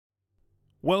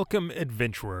Welcome,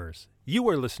 adventurers. You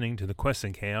are listening to the Quests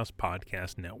and Chaos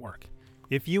Podcast Network.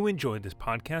 If you enjoyed this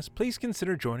podcast, please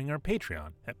consider joining our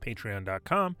Patreon at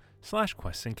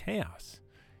patreon.com/questsandchaos.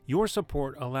 Your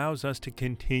support allows us to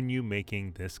continue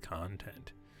making this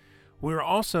content. We're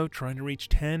also trying to reach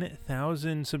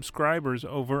 10,000 subscribers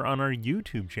over on our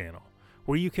YouTube channel,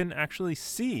 where you can actually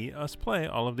see us play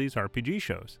all of these RPG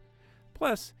shows.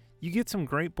 Plus, you get some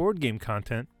great board game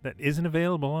content that isn't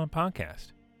available on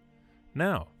podcast.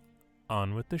 Now,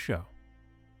 on with the show.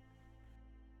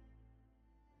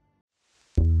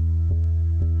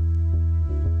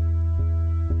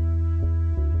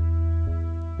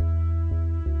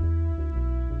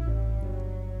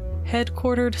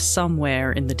 Headquartered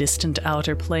somewhere in the distant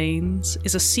outer planes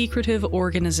is a secretive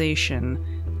organization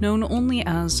known only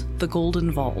as the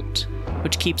Golden Vault,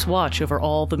 which keeps watch over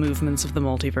all the movements of the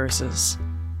multiverses.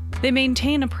 They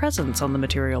maintain a presence on the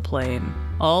material plane,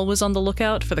 always on the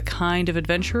lookout for the kind of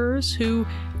adventurers who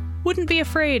wouldn't be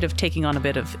afraid of taking on a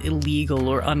bit of illegal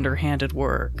or underhanded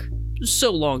work, so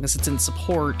long as it's in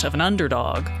support of an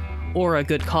underdog, or a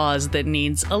good cause that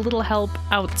needs a little help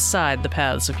outside the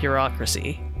paths of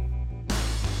bureaucracy.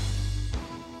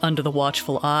 Under the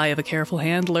watchful eye of a careful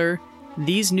handler,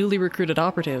 these newly recruited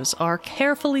operatives are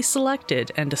carefully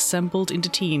selected and assembled into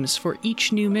teams for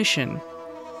each new mission.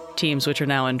 Teams which are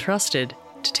now entrusted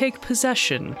to take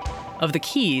possession of the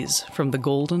keys from the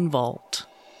Golden Vault.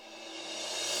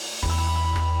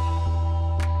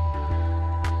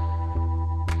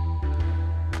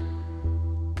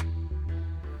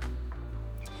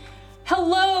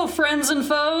 Hello, friends and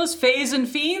foes, fays and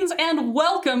fiends, and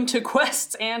welcome to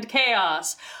Quests and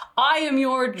Chaos. I am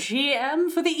your GM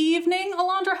for the evening,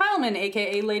 Alondra Heilman,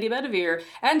 aka Lady Bedivere,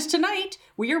 and tonight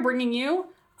we are bringing you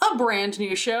a brand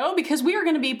new show because we are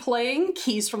going to be playing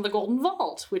Keys from the Golden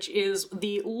Vault, which is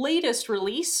the latest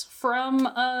release from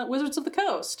Wizards of the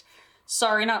Coast.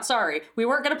 Sorry, not sorry. We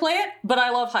weren't going to play it, but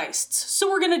I love heists, so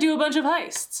we're going to do a bunch of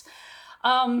heists.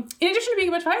 In addition to being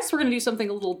a bunch of heists, we're going to do something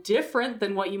a little different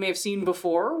than what you may have seen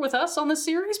before with us on this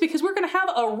series, because we're going to have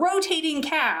a rotating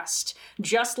cast.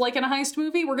 Just like in a heist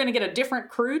movie, we're going to get a different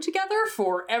crew together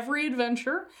for every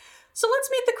adventure. So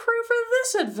let's meet the crew for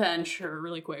this adventure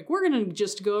really quick. We're going to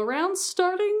just go around,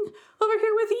 starting over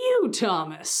here with you,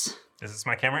 Thomas. Is this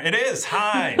my camera? It is!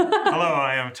 Hi! Hello,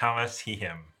 I am Thomas, he,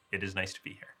 him. It is nice to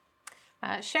be here.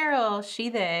 Cheryl, she,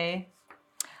 they.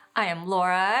 I am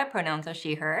Laura, pronouns are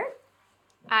she, her.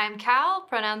 I'm Cal,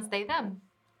 pronouns they, them.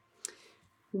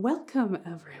 Welcome,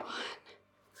 everyone.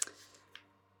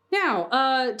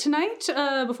 Now, tonight,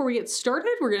 before we get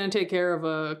started, we're going to take care of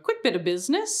a quick bit of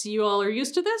business. You all are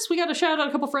used to this. We got to shout out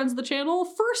a couple friends of the channel.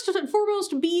 First and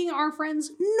foremost being our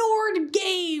friends Nord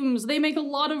Games. They make a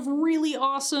lot of really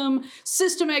awesome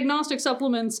system-agnostic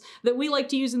supplements that we like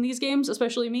to use in these games,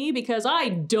 especially me, because I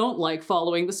don't like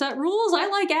following the set rules. I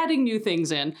like adding new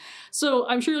things in. So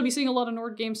I'm sure you'll be seeing a lot of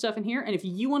Nord Game stuff in here. And if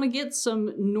you want to get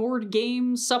some Nord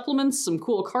Game supplements, some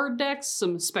cool card decks,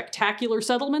 some spectacular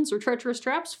settlements or treacherous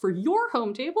traps for your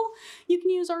home table, you can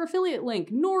use our affiliate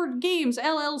link,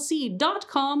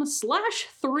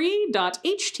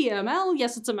 nordgamesllc.com/3.html.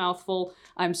 Yes, it's a mouthful.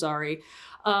 I'm sorry.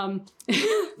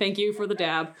 Thank you for the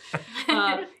dab.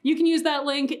 You can use that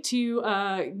link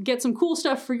to get some cool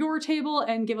stuff for your table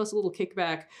and give us a little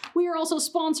kickback. We are also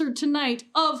sponsored tonight,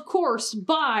 of course,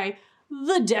 by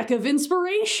The Deck of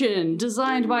Inspiration,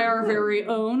 designed by our very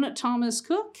own Thomas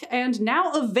Cook, and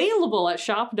now available at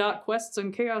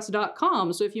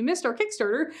shop.questsandchaos.com. So if you missed our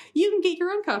Kickstarter, you can get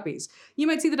your own copies. You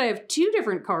might see that I have two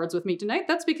different cards with me tonight.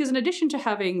 That's because in addition to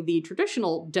having the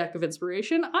traditional Deck of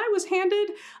Inspiration, I was handed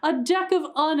a Deck of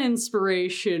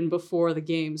Uninspiration before the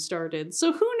game started.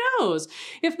 So who knows?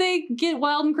 If they get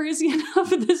wild and crazy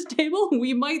enough at this table,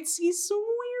 we might see some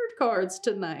weird cards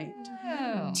tonight.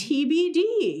 Oh.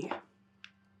 TBD.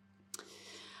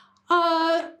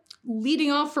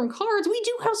 Leading off from cards, we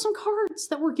do have some cards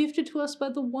that were gifted to us by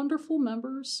the wonderful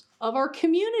members of our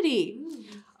community.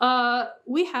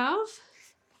 We have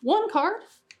one card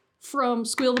from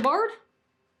Squeal the Bard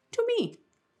to me.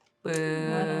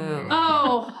 Boo.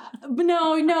 Oh,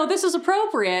 no, this is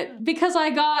appropriate because I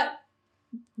got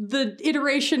the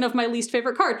iteration of my least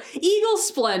favorite card. Eagle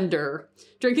Splendor.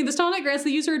 Drinking this tonic grants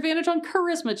the user advantage on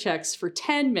charisma checks for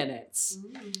 10 minutes.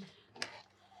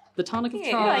 The tonic of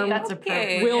charm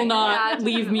will not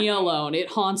leave me alone. It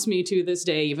haunts me to this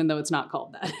day, even though it's not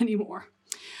called that anymore.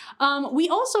 We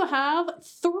also have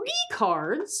 3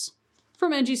 cards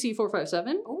from NGC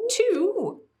 457. Ooh.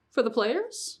 2 for the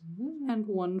players, and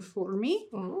 1 for me.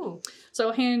 Ooh. So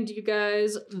I'll hand you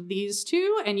guys these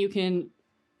 2, and you can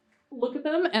look at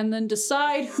them, and then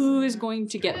decide who is going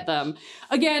to get them.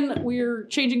 Again, we're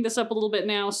changing this up a little bit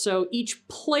now, so each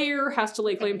player has to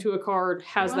lay claim to a card,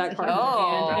 has that card in their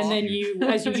hand, and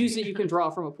then as you use it, you can draw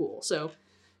from a pool. So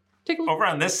take a look. Over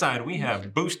on this side, we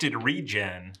have boosted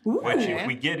regen, which if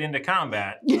we get into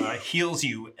combat, heals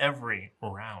you every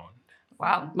round.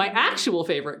 Wow. My actual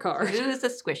favorite card. Who's the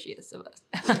squishiest of us?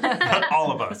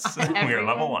 All of us. We are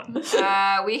level 1.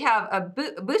 We have a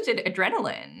boosted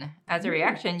adrenaline. As a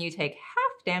reaction, you take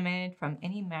half damage from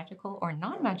any magical or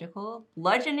non-magical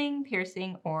bludgeoning,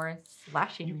 piercing, or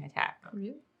slashing attack.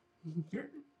 Really?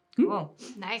 Cool.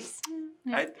 Nice.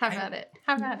 Have at it.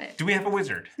 Have at it. Do we have a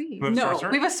wizard? Please. Do we have a No. sorcerer?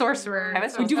 We have a sorcerer.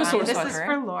 We do have a sorcerer. This is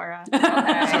for Laura. So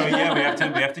yeah,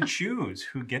 we have to choose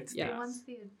who gets Yeah. this. Who wants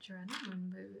the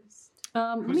adrenaline boost?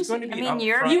 Let me Who's see. going to be I mean, up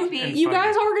you're front gonna and be- You funded?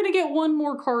 guys are going to get one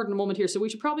more card in a moment here, so we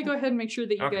should probably go ahead and make sure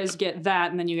that you Okay. guys get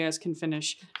that, and then you guys can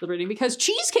finish deliberating. Because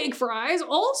Cheesecake Fries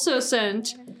also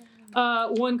sent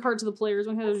one card to the players.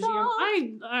 One has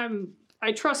GM.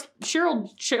 I trust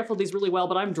Cheryl shuffled these really well,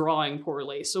 but I'm drawing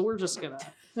poorly, so we're just gonna.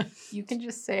 You can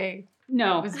just say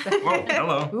No. Whoa,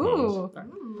 hello. Ooh.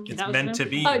 It's That was meant good. to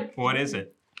be. What is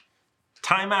it?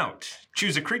 Time out.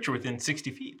 Choose a creature within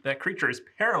 60 feet. That creature is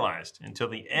paralyzed until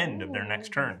the end of their next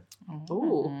turn.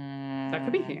 Ooh, that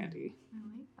could be handy.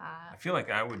 I like I that. feel like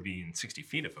I would be in 60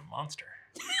 feet of a monster.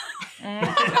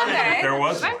 Okay. If there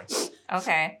was Okay. one.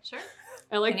 Okay. Sure.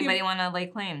 I like Anybody want to lay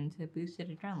claim to boosted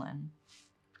adrenaline?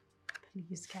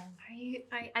 Please, Cal.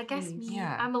 I guess me.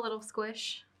 Yeah. I'm a little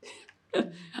squish.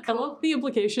 I love the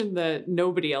implication that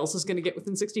nobody else is going to get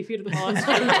within 60 feet of the monster.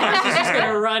 It's just going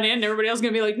to run in. And everybody else is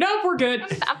going to be like, nope, we're good.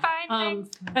 I'm fine.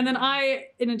 Thanks. And then I,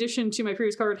 in addition to my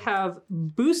previous card, have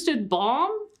boosted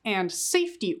bomb and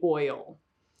safety oil.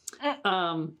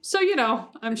 So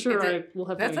I'm sure I will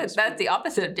have. That's the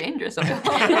opposite of dangerous oil.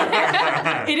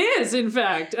 It is, in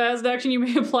fact. As an action, you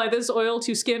may apply this oil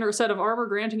to skin or a set of armor,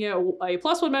 granting it a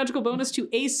 +1 magical bonus to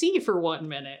AC for 1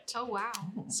 minute. Oh wow.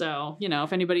 So,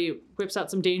 if anybody whips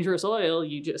out some dangerous oil,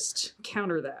 you just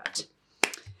counter that.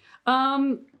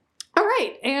 All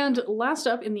right, and last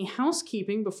up in the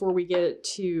housekeeping, before we get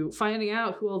to finding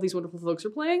out who all these wonderful folks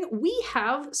are playing, we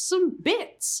have some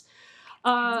bits.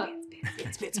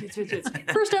 Bits.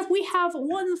 First up, we have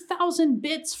 1,000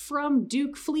 bits from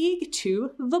Duke Fleeg to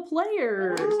the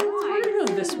players. We're gonna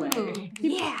go this way.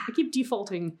 I keep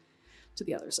defaulting to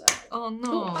the other side. Oh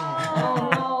no.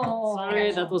 Oh,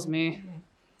 sorry, that was me.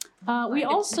 We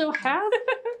also have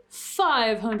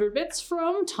 500 bits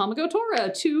from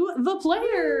Tamagotora to the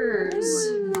players.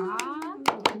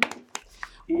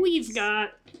 We've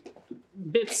got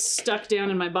bits stuck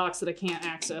down in my box that I can't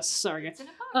access. Sorry. It's in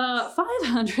a box.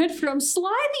 500 from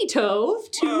Slimy Tove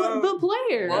to the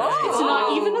players. Whoa. It's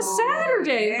not even a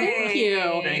Saturday. Thank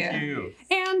you. Thank you.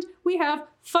 And we have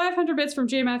 500 bits from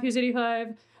J Matthews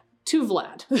 85 to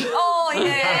Vlad. Oh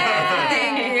yeah.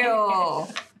 Thank you.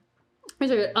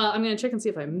 I'm going to check and see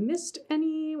if I missed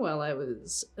any while I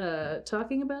was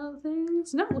talking about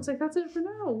things. No, looks like that's it for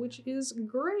now, which is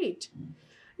great.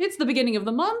 It's the beginning of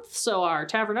the month, so our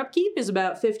tavern upkeep is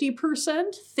about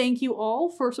 50%. Thank you all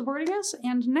for supporting us.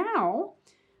 And now,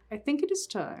 I think it is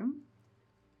time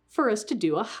for us to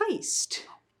do a heist.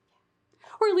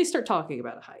 Or at least start talking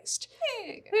about a heist.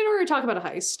 In order to talk about a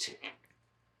heist,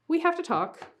 we have to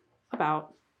talk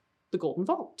about the Golden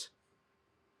Vault.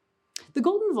 The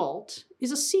Golden Vault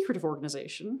is a secretive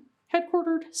organization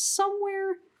headquartered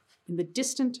somewhere in the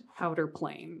distant Outer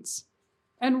Plains,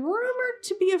 and rumored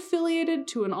to be affiliated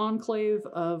to an enclave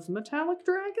of metallic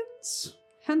dragons,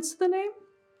 hence the name.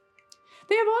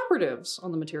 They have operatives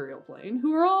on the material plane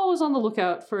who are always on the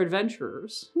lookout for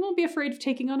adventurers who won't be afraid of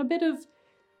taking on a bit of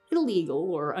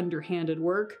illegal or underhanded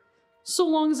work, so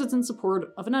long as it's in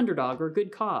support of an underdog or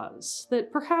good cause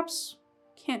that perhaps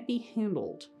can't be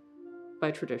handled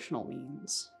by traditional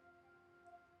means.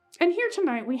 And here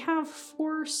tonight we have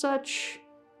 4 such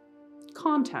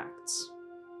contacts.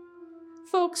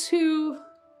 Folks who,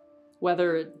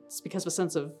 whether it's because of a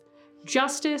sense of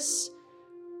justice,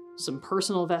 some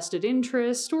personal vested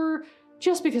interest, or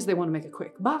just because they want to make a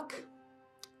quick buck,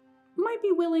 might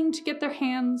be willing to get their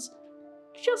hands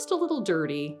just a little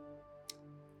dirty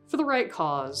for the right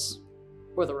cause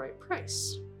or the right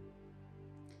price.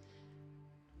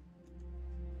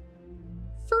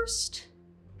 First,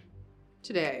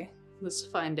 today, this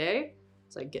fine day,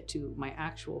 as I get to my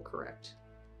actual correct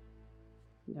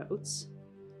notes.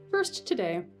 First,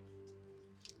 today,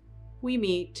 we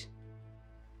meet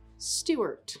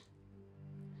Stuart.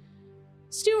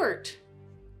 Stuart,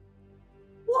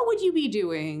 what would you be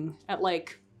doing at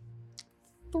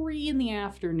 3 in the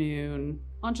afternoon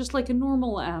on just a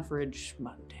normal average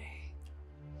Monday?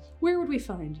 where would we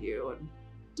find you? And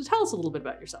to tell us a little bit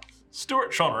about yourself.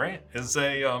 Stuart Shonnery is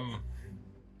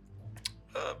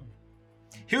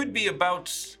he would be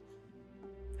about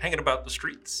hanging about the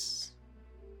streets,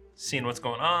 seeing what's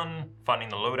going on, finding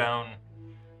the lowdown,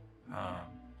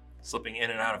 slipping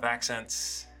in and out of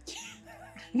accents.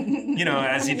 You know,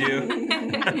 as you do.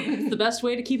 It's the best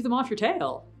way to keep them off your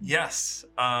tail. Yes.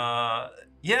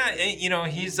 You know,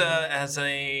 he's as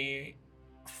a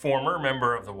former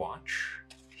member of the Watch,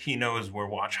 he knows where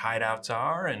Watch hideouts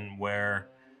are and where,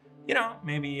 you know,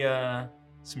 maybe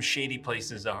some shady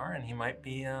places are, and he might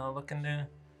be looking to,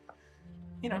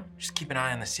 you know, just keep an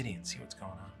eye on the city and see what's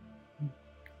going on.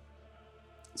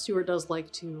 Stuart does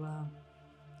like to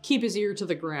keep his ear to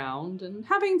the ground, and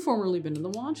having formerly been in the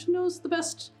Watch, knows the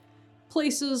best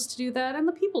places to do that and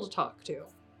the people to talk to.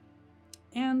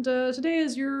 And today,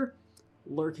 as you're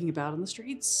lurking about in the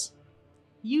streets,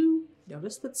 you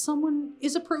notice that someone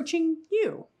is approaching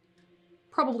you.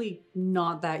 Probably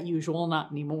not that usual,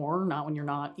 not anymore, not when you're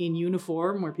not in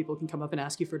uniform, where people can come up and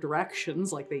ask you for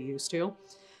directions like they used to.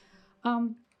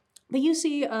 But you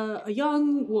see a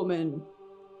young woman,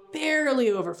 barely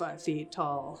over 5 feet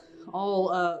tall,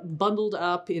 all bundled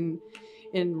up in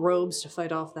robes to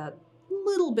fight off that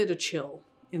little bit of chill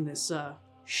in this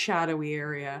shadowy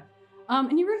area.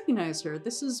 And you recognize her.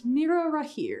 This is Mira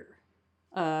Rahir.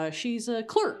 She's a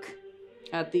clerk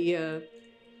at the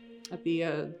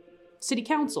city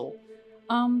council.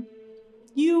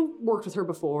 You worked with her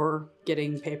before,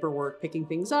 getting paperwork, picking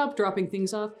things up, dropping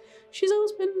things off. She's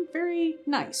always been very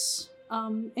nice.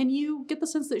 And you get the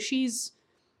sense that she's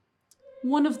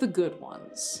one of the good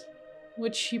ones,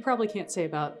 which you probably can't say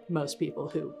about most people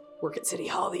who work at City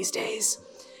Hall these days.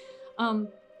 But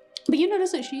you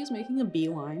notice that she is making a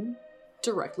beeline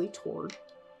directly toward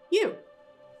you.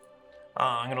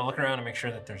 I'm gonna look around and make sure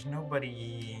that there's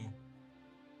nobody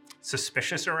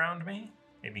suspicious around me.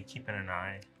 Maybe keeping an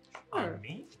eye on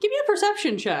me. Give me a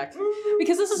perception check,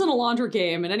 because this isn't a Alondra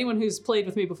game, and anyone who's played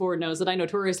with me before knows that I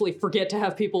notoriously forget to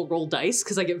have people roll dice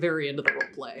because I get very into the role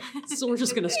play. So we're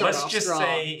just gonna start Let's off just strong.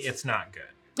 say it's not good.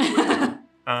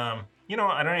 You know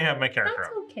what? I don't even have my character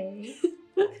up. Okay.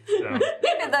 So.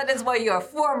 That is why you're a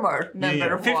former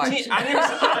member of 15. Watch.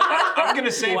 I'm gonna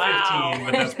say Wow. 15,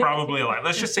 but that's probably a lie.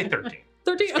 Let's just say 13.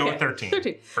 13? Let's go Okay, with 13,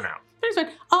 13. for now. That's fine.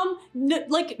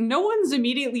 No one's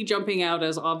immediately jumping out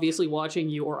as obviously watching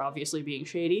you or obviously being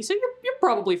shady, so you're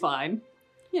probably fine.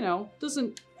 You know,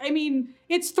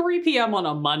 it's 3 p.m. on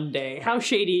a Monday. How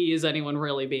shady is anyone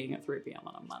really being at 3 p.m.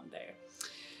 on a Monday?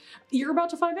 You're about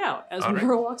to find out as All right.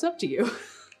 Mira walks up to you.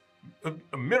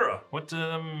 Mira, what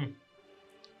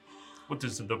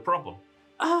is the problem?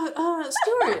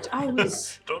 Stuart, I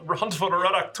was... Hunt for the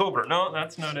Red October. No,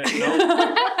 that's not it.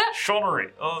 No.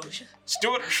 Shonnery.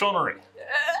 Stuart Shonnery.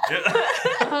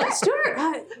 Yeah. Stuart,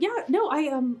 I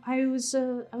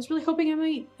was really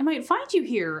hoping I might find you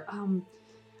here.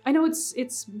 I know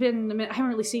it's been a minute. I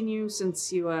haven't really seen you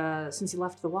since you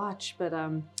left the Watch, but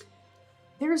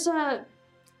there's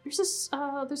this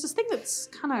thing that's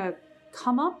kind of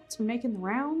come up. It's been making the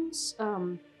rounds,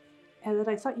 and that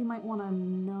I thought you might want to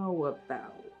know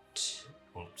about.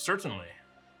 Well, certainly.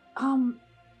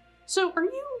 So are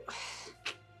you?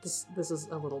 This is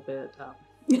a little bit.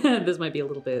 This might be a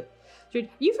little bit. Are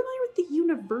you familiar with the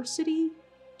university?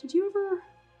 Did you ever,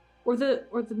 or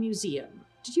the museum?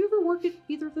 Did you ever work at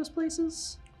either of those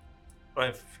places?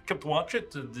 I've kept watch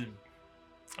it.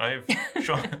 I've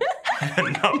shown.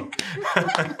 No.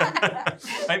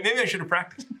 Maybe I should have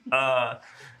practiced.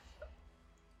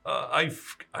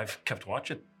 I've kept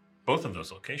watch at both of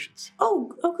those locations.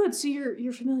 Oh, good. So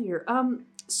you're familiar.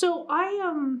 So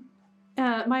I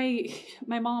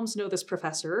my moms know this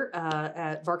professor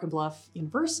at Varkenbluff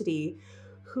University,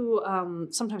 who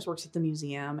sometimes works at the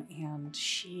museum, and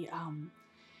she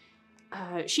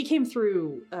came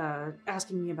through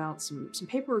asking me about some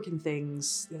paperwork and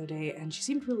things the other day, and she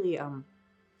seemed really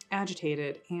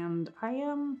agitated, and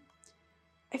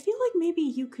I feel like maybe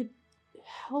you could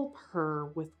help her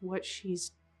with what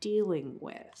she's dealing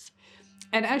with.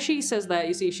 And as she says that,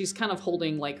 you see she's kind of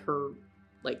holding her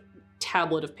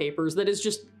tablet of papers that is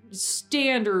just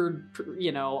standard,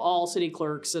 all city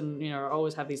clerks and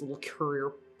always have these little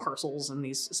courier parcels and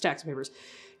these stacks of papers.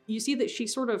 You see that she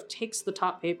sort of takes the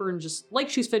top paper and just, like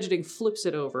she's fidgeting, flips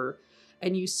it over,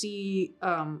 and you see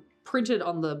printed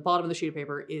on the bottom of the sheet of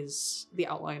paper is the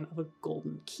outline of a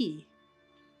golden key.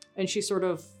 And she sort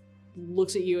of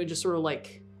looks at you and just sort of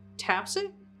taps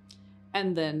it,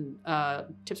 and then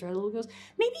tips her head a little, goes,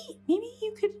 maybe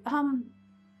you could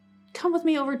come with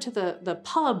me over to the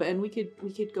pub, and we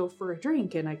could go for a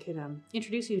drink, and I could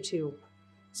introduce you to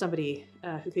somebody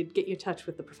who could get you in touch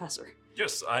with the professor.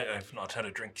 Yes, I've not had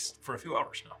a drink for a few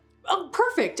hours now. Oh,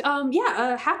 perfect.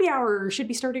 Happy hour should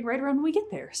be starting right around when we get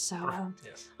there. So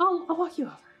Yes. I'll walk you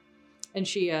over. And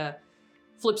she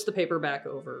flips the paper back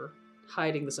over,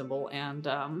 hiding the symbol, and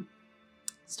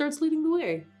starts leading the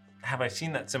way. Have I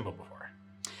seen that symbol before?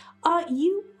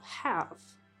 You have.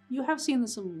 You have seen the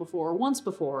symbol before. Once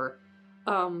before,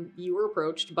 you were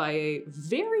approached by a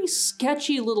very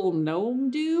sketchy little gnome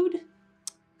dude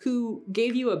who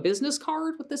gave you a business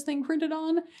card with this thing printed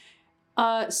on.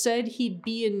 Said he'd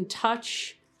be in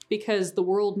touch because the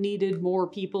world needed more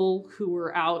people who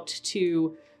were out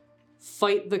to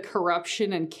fight the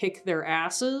corruption and kick their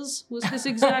asses, was his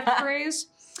exact phrase.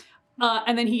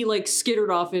 And then he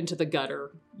skittered off into the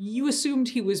gutter. You assumed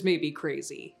he was maybe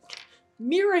crazy.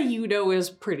 Mira, is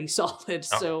pretty solid,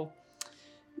 so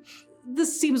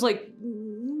this seems like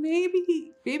maybe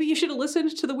you should have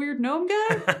listened to the weird gnome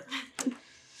guy.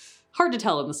 Hard to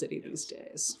tell in the city these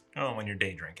days. Oh, when you're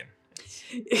day drinking.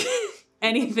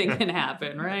 Anything can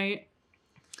happen, right?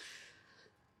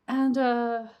 And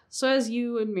so as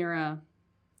you and Mira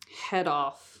head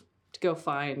off to go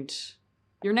find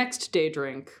your next day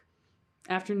drink,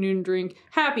 afternoon drink,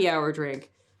 happy hour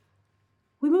drink,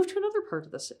 we move to another part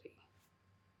of the city.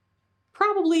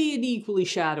 Probably an equally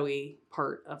shadowy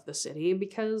part of the city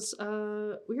because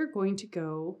we are going to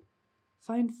go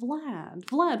find Vlad.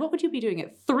 Vlad, what would you be doing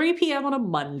at 3 p.m. on a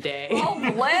Monday? Oh,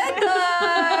 Vlad!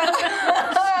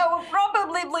 Will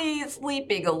probably be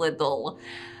sleeping a little.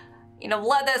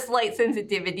 Vlad has slight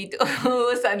sensitivity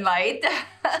to sunlight.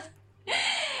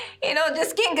 The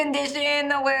skin condition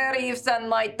where if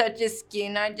sunlight touches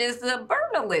skin, I just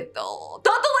burn a little.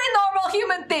 Totally normal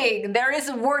human thing. There is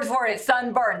a word for it,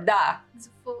 sunburn, It's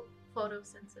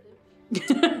photosensitive.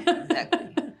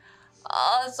 Exactly.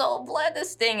 So Vlad is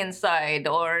staying inside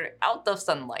or out of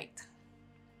sunlight.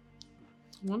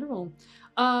 Wonderful.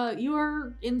 You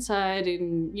are inside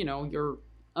in, your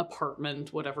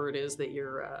apartment, whatever it is that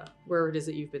you're, where it is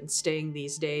that you've been staying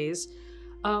these days.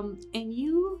 And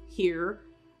you hear,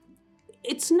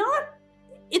 it's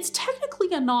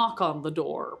technically a knock on the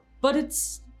door, but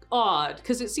it's odd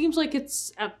because it seems like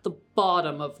it's at the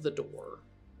bottom of the door.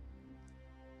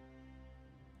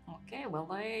 Okay, well,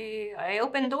 I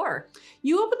open door.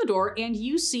 You open the door and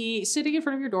you see, sitting in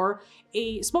front of your door,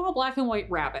 a small black and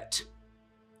white rabbit.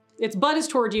 Its butt is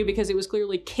toward you because it was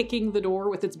clearly kicking the door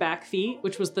with its back feet,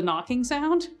 which was the knocking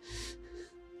sound.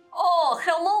 Oh,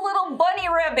 hello, little bunny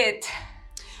rabbit.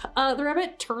 The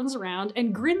rabbit turns around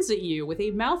and grins at you with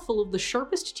a mouthful of the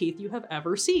sharpest teeth you have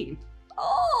ever seen.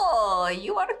 Oh,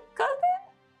 you are cousin?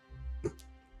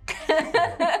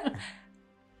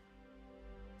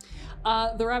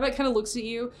 The rabbit kind of looks at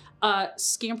you,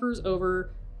 scampers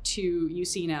over to, you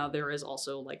see now there is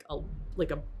also like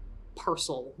a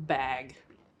parcel bag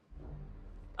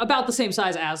about the same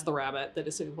size as the rabbit that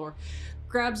is sitting on the floor,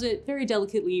 grabs it very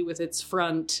delicately with its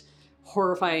front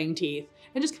horrifying teeth,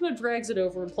 and just kind of drags it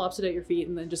over and plops it at your feet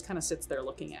and then just kind of sits there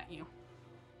looking at you.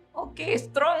 Okay,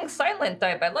 strong silent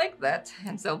type, I like that.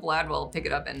 And so Vlad will pick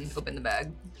it up and open the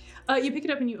bag. You pick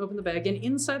it up and you open the bag, and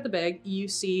inside the bag you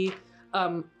see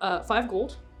 5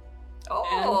 gold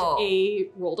Oh. and a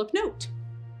rolled up note.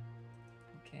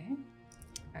 Okay.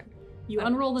 You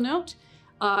unroll the note,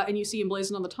 and you see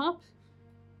emblazoned on the top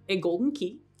a golden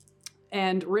key,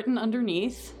 and written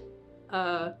underneath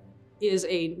is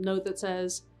a note that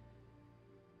says,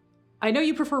 I know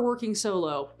you prefer working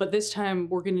solo, but this time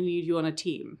we're going to need you on a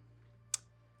team.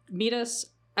 Meet us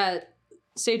at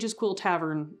Sage's Quill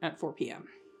Tavern at 4 p.m.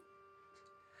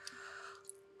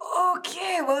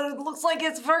 Okay, well, it looks like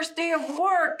it's first day of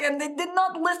work, and they did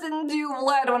not listen to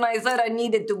Vlad when I said I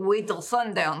needed to wait till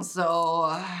sundown, so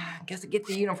I guess I get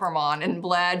the uniform on. And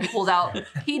Vlad pulls out,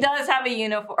 he does have a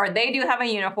uniform, or they do have a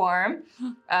uniform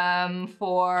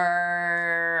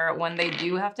for when they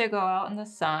do have to go out in the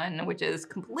sun, which is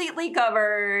completely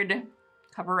cover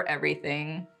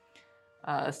everything.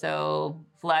 So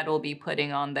Vlad will be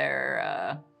putting on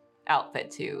their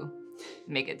outfit to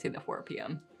make it to the 4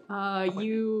 p.m.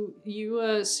 You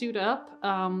suit up.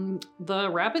 The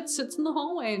rabbit sits in the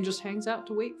hallway and just hangs out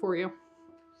to wait for you.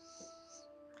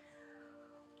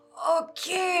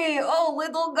 Okay, oh,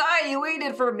 little guy, you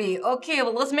waited for me. Okay,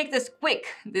 well, let's make this quick.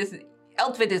 This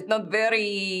outfit is not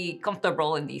very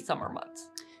comfortable in these summer months.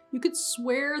 You could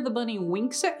swear the bunny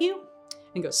winks at you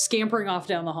and goes scampering off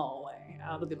down the hallway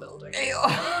out of the building.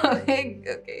 Okay,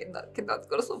 that cannot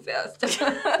go so fast.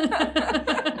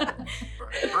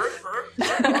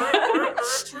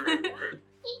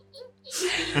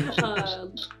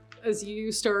 As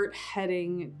you start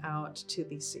heading out to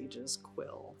the Sage's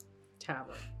Quill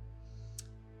Tavern.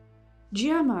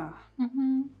 Gemma,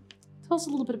 tell us a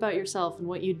little bit about yourself and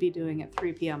what you'd be doing at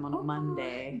 3 p.m. on a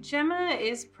Monday. Gemma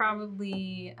is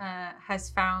probably has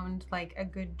found like a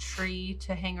good tree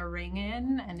to hang a ring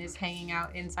in and is hanging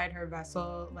out inside her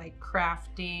vessel, like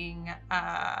crafting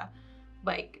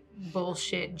like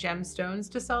bullshit gemstones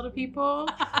to sell to people.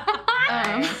 Oh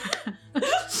my god,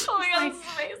 this is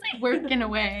amazing. Working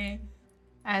away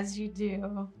as you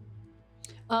do.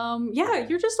 Yeah,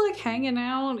 you're just like hanging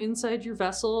out inside your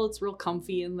vessel. It's real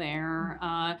comfy in there.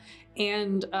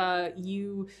 And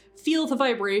you feel the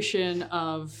vibration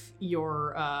of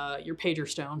your pager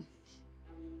stone.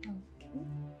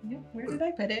 Yep, where did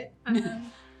I put it?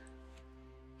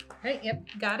 Right, yep,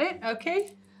 got it.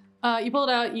 Okay. You pull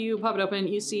it out, you pop it open,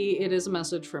 you see it is a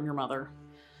message from your mother.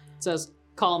 It says,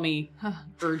 "Call me,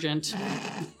 urgent."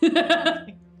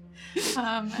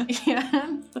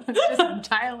 Yeah, just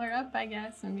dial her up, I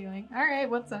guess, and be like, all right,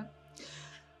 what's up?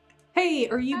 Hey,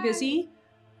 are you busy?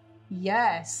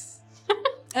 Yes.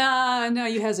 No,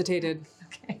 you hesitated.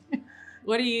 Okay.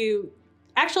 What do you...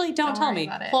 Actually, don't tell worry me.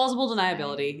 about it. Plausible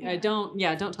deniability.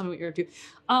 Yeah. Don't tell me what you're up to.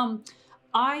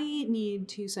 I need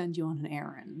to send you on an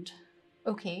errand.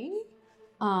 Okay.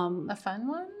 Um, A fun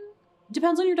one?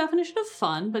 Depends on your definition of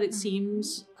fun, but it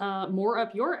seems more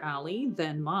up your alley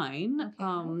than mine.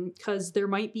 Okay. Because there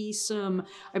might be some,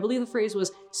 I believe the phrase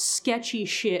was sketchy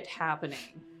shit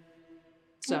happening.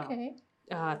 So Okay.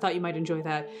 I thought you might enjoy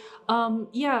that.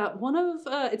 Yeah, one of,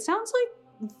 it sounds like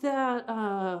that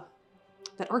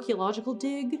archaeological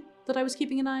dig that I was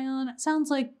keeping an eye on, it sounds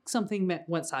like something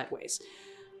went sideways.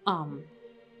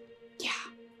 Yeah.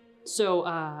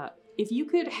 So, if you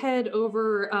could head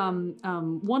over,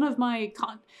 one of my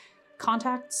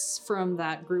contacts from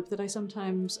that group that I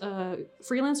sometimes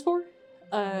freelance for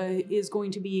is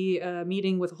going to be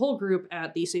meeting with a whole group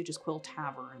at the Sage's Quill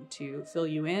Tavern to fill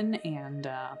you in. And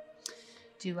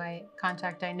Do I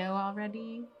contact I know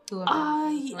already? Who am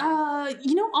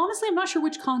honestly, I'm not sure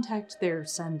which contact they're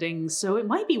sending, so it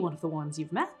might be one of the ones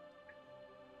you've met.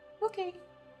 Okay.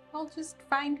 I'll just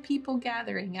find people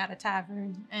gathering at a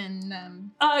tavern and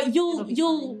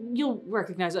You'll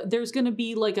recognize it. There's gonna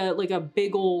be like a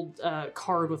big old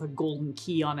card with a golden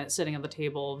key on it sitting on the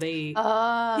table. That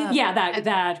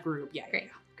group. Yeah.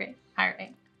 Great. All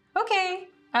right. Okay.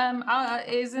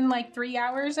 Is in like 3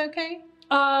 hours okay?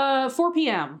 4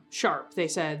 p.m. sharp. They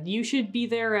said you should be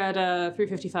there at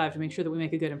 3:55 to make sure that we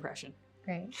make a good impression.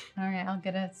 Great. All right. I'll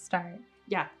get a start.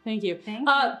 Yeah, thank you. Thank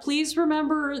you. Please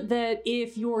remember that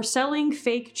if you're selling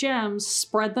fake gems,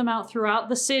 spread them out throughout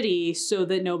the city so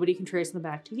that nobody can trace them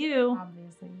back to you.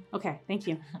 Obviously. Okay, thank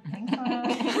you. Thanks.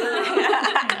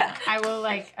 I will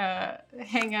like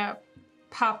hang up,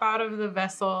 pop out of the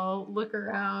vessel, look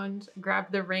around,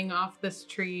 grab the ring off this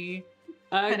tree.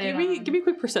 Give me a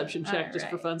quick perception check All just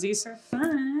for right. funsies. For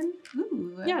fun.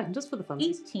 Ooh. Yeah, just for the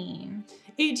funsies. 18.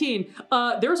 18.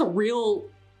 There's a real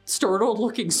startled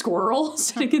looking squirrel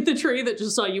sitting in the tree that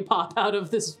just saw you pop out of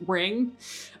this ring.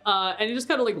 And he just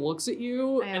kind of like looks at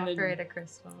you I and offer then it a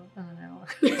crystal. And then I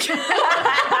walk.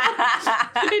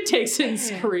 it takes it and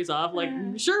scurries off like,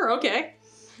 sure, okay.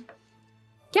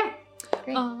 Yeah.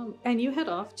 Great. And you head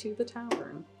off to the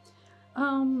tavern.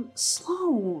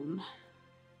 Sloan,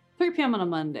 3 p.m. on a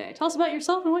Monday. Tell us about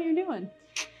yourself and what you're doing.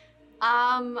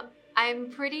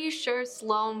 I'm pretty sure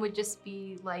Sloan would just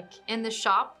be like in the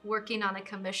shop working on a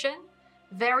commission.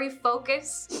 Very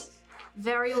focused.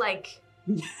 Very like,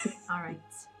 all right.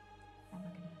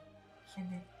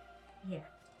 Yeah.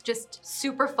 Just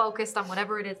super focused on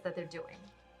whatever it is that they're doing.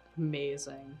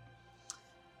 Amazing.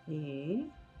 Yeah.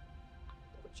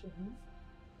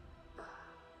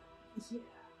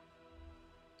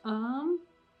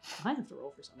 I have to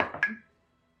roll for something.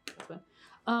 That's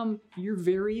fine. You're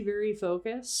very, very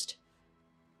focused.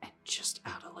 And just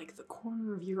out of like the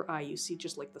corner of your eye, you see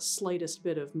just like the slightest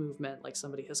bit of movement, like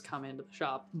somebody has come into the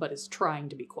shop, but is trying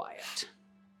to be quiet.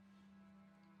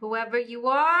 Whoever you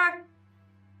are,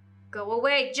 go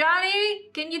away. Johnny,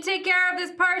 can you take care of this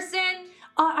person?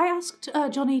 I asked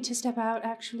Johnny to step out,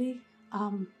 actually,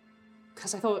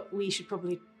 because I thought we should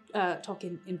probably talk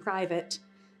in private.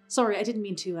 Sorry, I didn't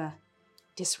mean to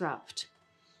disrupt.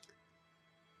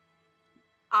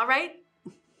 All right.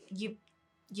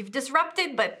 You've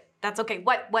disrupted, but that's okay.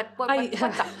 What's up?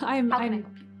 I'm How can I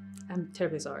help you? I'm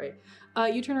terribly sorry.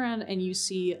 You turn around and you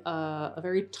see a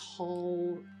very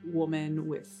tall woman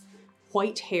with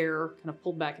white hair, kind of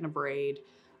pulled back in a braid,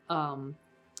 and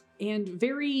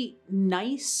very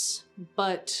nice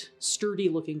but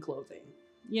sturdy-looking clothing.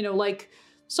 You know, like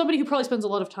somebody who probably spends a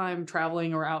lot of time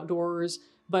traveling or outdoors,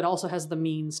 but also has the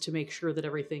means to make sure that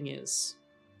everything is,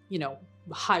 you know,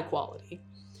 high quality.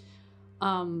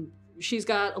 She's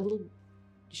got a little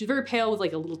she's very pale with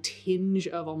like a little tinge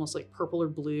of almost like purple or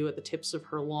blue at the tips of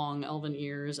her long elven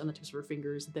ears and the tips of her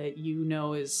fingers that you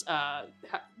know is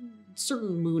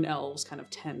certain moon elves kind of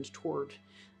tend toward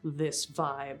this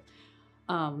vibe.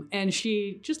 And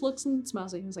she just looks and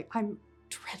smiles at you and is like, I'm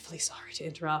dreadfully sorry to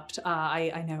interrupt.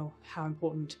 I know how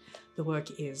important the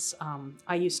work is.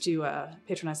 I used to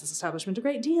patronize this establishment a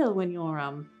great deal when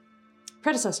your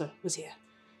predecessor was here.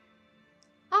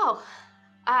 Oh,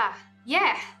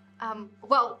 yeah.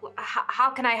 Well,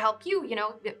 how can I help you? You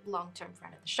know, long-term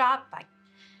friend of the shop. I'd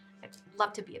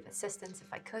love to be of assistance if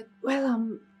I could.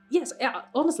 Well, yes,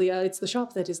 honestly, it's the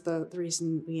shop that is the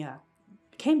reason we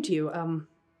came to you.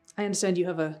 I understand you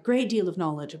have a great deal of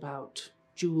knowledge about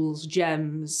jewels,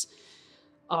 gems,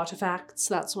 artifacts,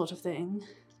 that sort of thing.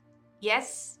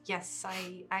 Yes,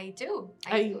 I do.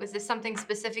 Is this something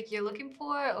specific you're looking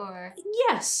for, or?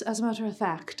 Yes, as a matter of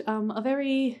fact. A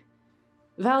very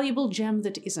valuable gem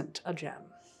that isn't a gem.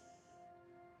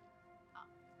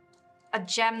 A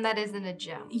gem that isn't a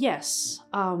gem? Yes.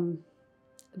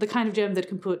 The kind of gem that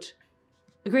can put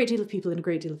a great deal of people in a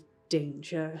great deal of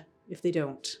danger if they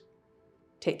don't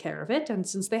take care of it. And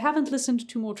since they haven't listened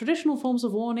to more traditional forms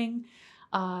of warning,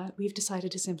 we've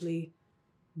decided to simply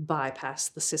bypass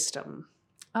the system.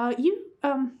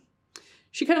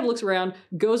 She kind of looks around,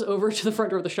 goes over to the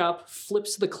front door of the shop,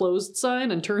 flips the closed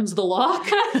sign and turns the lock,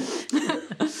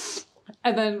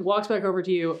 and then walks back over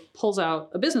to you, pulls out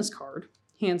a business card,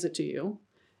 hands it to you.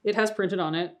 It has printed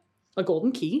on it a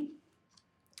golden key,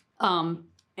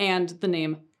 and the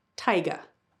name Taiga.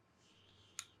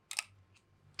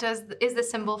 Is the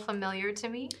symbol familiar to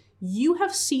me? You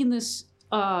have seen this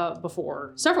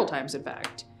before, several times in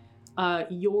fact.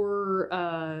 Your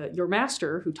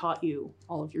master, who taught you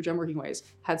all of your gem working ways,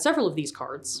 had several of these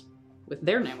cards with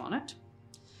their name on it,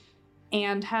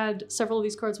 and had several of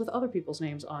these cards with other people's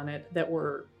names on it that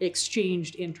were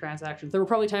exchanged in transactions. There were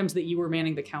probably times that you were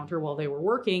manning the counter while they were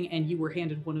working, and you were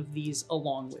handed one of these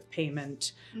along with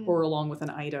payment or along with an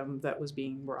item that was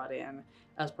being brought in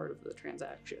as part of the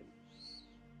transaction.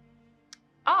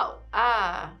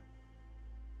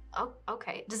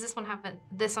 Okay. Does this one have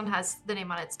this one has the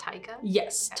name on it, it's Taiga?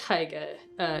 Yes, Taiga.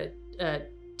 Taiga.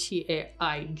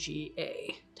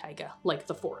 Taiga, like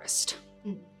the forest.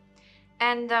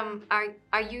 And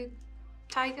are you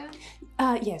Taiga?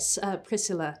 Yes,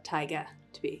 Priscilla Taiga,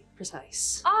 to be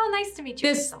precise. Oh, nice to meet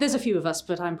you. There's a few of us,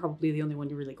 but I'm probably the only one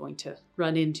you're really going to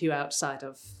run into outside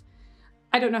of...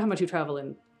 I don't know how much you travel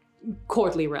in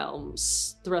courtly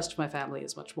realms. The rest of my family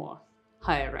is much more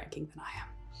higher ranking than I am.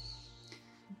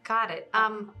 Got it.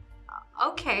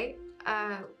 Okay.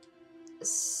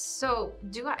 So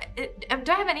do I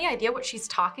have any idea what she's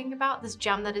talking about? This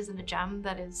gem that isn't a gem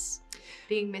that is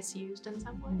being misused in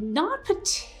some way? Not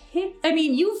particularly. I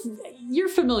mean, you're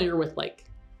familiar with like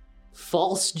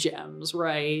false gems,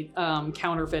 right?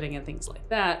 Counterfeiting and things like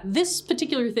that. This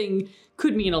particular thing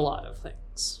could mean a lot of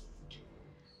things.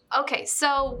 Okay,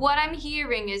 so what I'm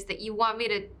hearing is that you want me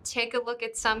to take a look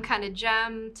at some kind of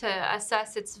gem to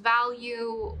assess its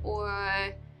value,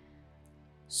 or...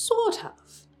 Sort of.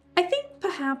 I think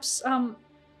perhaps, would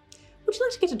you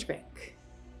like to get a drink?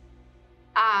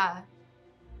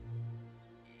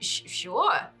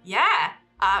 Sure, yeah.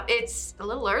 It's a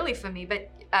little early for me, but,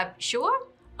 sure?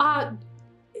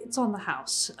 It's on the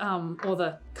house, or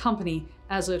the company,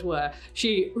 as it were.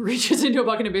 She reaches into a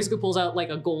bucket and basically pulls out, like,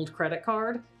 a gold credit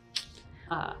card.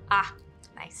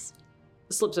 Nice.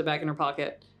 Slips it back in her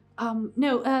pocket.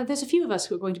 No, there's a few of us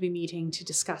who are going to be meeting to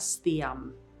discuss the,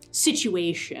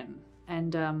 situation.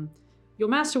 And, your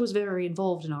master was very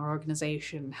involved in our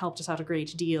organization, helped us out a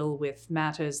great deal with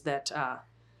matters that,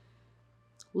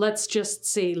 let's just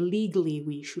say legally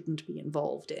we shouldn't be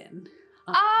involved in.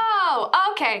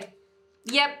 Oh, okay.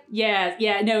 Yep.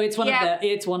 Yeah, no, it's one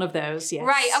of those, yes.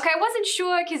 Right, okay, I wasn't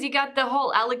sure because you got the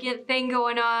whole elegant thing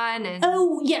going on and...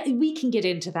 Oh, yeah, we can get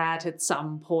into that at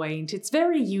some point. It's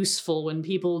very useful when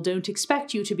people don't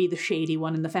expect you to be the shady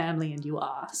one in the family and you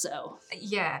are, so...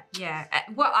 Yeah.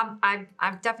 Well,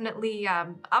 I'm definitely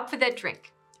up for that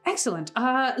drink. Excellent.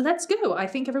 Let's go. I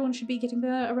think everyone should be getting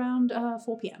there around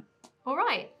 4 p.m. All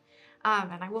right.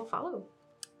 And I will follow.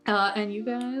 And you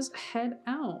guys head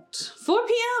out. 4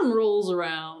 p.m. rolls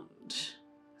around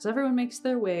as everyone makes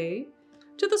their way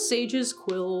to the Sage's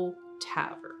Quill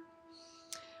Tavern.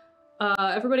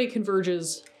 Everybody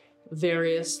converges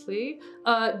variously.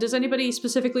 Does anybody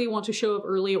specifically want to show up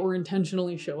early or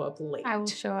intentionally show up late? I will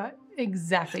show up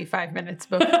exactly 5 minutes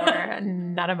before,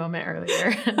 not a moment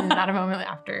earlier, not a moment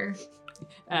after.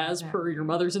 As per your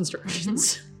mother's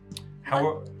instructions.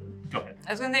 Go ahead.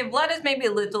 I was gonna say, Vlad is maybe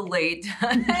a little late.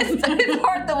 It's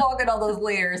hard to walk in all those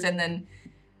layers, and then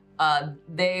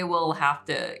they will have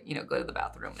to, go to the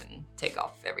bathroom and take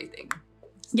off everything.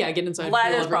 Yeah, get inside. Vlad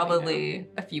feel is everything probably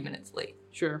a few minutes late.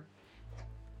 Sure.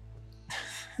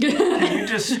 Can you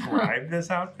describe this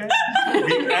outfit?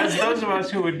 As those of us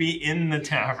who would be in the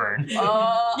tavern.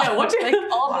 Yeah, what like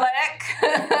all black.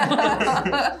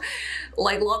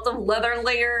 Like lots of leather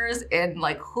layers and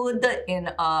like hood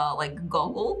and like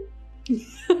goggle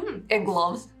and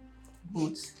gloves,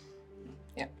 boots.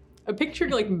 I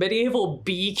pictured like medieval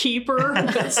beekeeper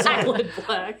that's solid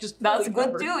black. Just That's fully good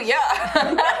covered. too,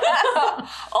 yeah.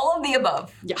 All of the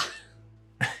above. Yeah.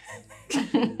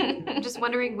 I'm just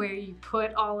wondering where you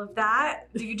put all of that.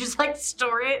 Do you just like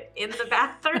store it in the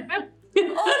bathroom?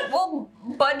 Oh,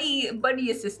 well,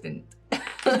 buddy assistant.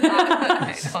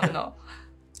 I don't know.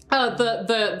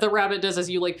 The rabbit does as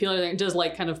you like peel it, does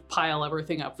like kind of pile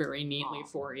everything up very neatly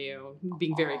for you,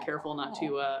 being very careful not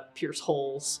to pierce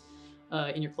holes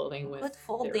in your clothing with Good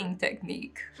folding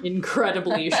technique.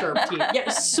 incredibly sharp teeth. Yeah,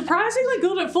 surprisingly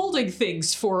good at folding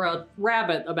things for a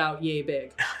rabbit about yay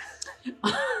big.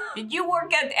 Did you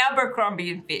work at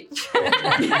Abercrombie and Fitch?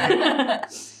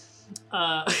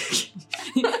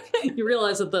 You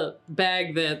realize that the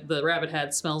bag that the rabbit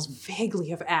had smells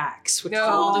vaguely of axe. Which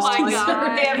Oh is my just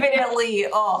god, definitely.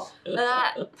 Oh.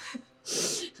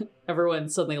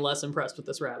 Everyone's suddenly less impressed with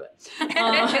this rabbit.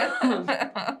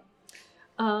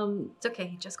 It's okay,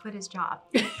 he just quit his job.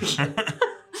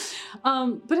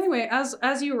 But anyway,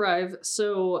 as you arrive,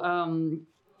 so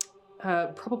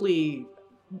probably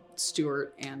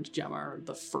Stuart and Gemma are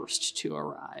the first to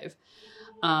arrive.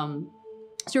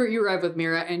 Stuart, you arrive with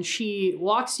Mira, and she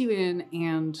walks you in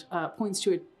and points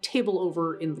to a table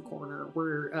over in the corner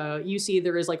where you see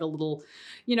there is like a little,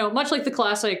 much like the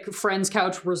classic Friends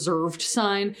Couch reserved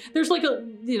sign, there's like a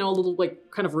little like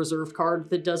kind of reserved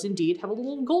card that does indeed have a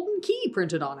little golden key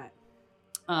printed on it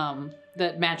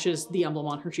that matches the emblem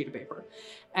on her sheet of paper.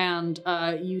 And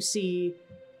you see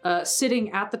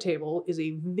sitting at the table is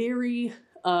a very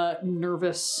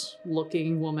nervous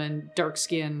looking woman, dark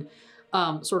skin,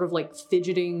 sort of like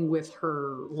fidgeting with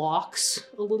her locks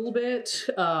a little bit.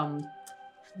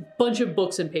 Bunch of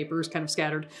books and papers kind of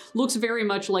scattered. Looks very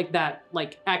much like that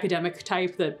like academic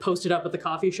type that posted up at the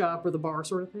coffee shop or the bar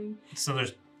sort of thing. So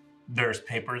there's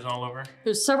papers all over?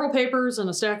 There's several papers and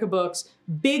a stack of books.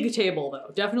 Big table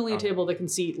though. Definitely a table that can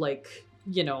seat like,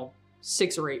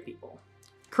 6 or 8 people.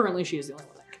 Currently she is the only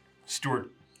one there. Stuart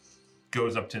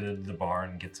goes up to the bar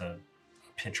and gets a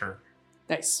pitcher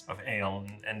Nice. of ale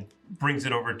and brings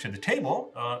it over to the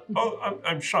table.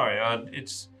 I'm sorry. I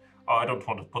don't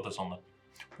want to put this on the.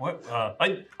 What?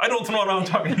 I don't know what I'm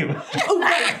talking about. Oh,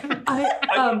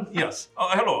 right. Yes.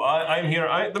 Hello. I'm here.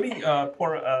 Let me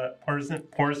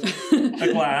pours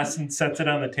a glass and sets it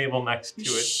on the table next to it.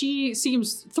 She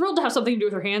seems thrilled to have something to do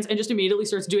with her hands and just immediately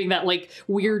starts doing that like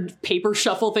weird paper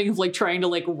shuffle thing of like trying to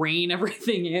like rein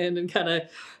everything in and kind of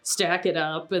stack it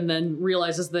up, and then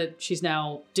realizes that she's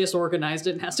now disorganized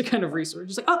it and has to kind of resort.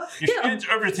 Just like,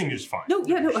 Everything is fine. No,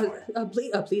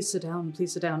 please sit down.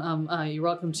 Please sit down. You're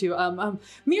welcome to.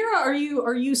 Mira, are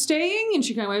you staying? And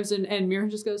she kind of waves, and Mira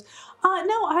just goes,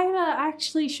 no, I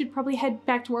actually should probably head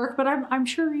back to work, but I'm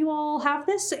sure you all have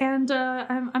this, and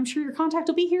I'm sure your contact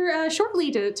will be here shortly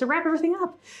to wrap everything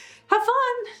up. Have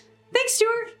fun. Thanks,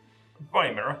 Stuart.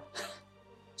 Bye, Mira.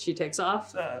 She takes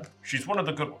off. She's one of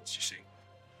the good ones, you see.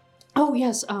 Oh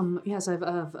yes, yes.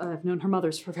 I've known her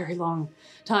mothers for a very long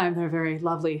time. They're a very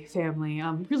lovely family.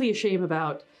 Really a shame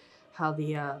about how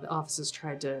the offices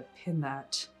tried to pin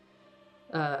that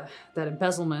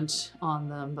embezzlement on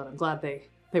them, but I'm glad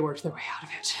they worked their way out of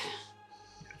it.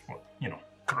 Well,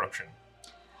 corruption.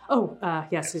 Oh,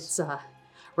 yes, it's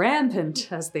rampant,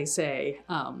 as they say.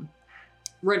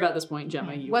 Right about this point,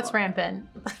 Gemma, you What's are- rampant?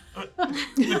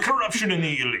 The corruption in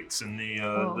the elites and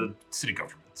the city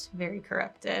governments. Very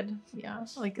corrupted. Yeah,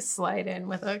 like slide in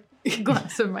with a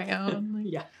glass of my own. Like,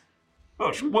 Yeah.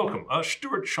 Oh, welcome,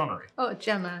 Stuart Shonnery. oh,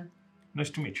 Gemma, Nice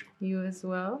to meet you. you as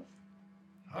well.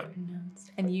 Hi.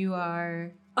 And you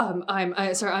are I'm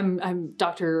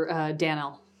Dr.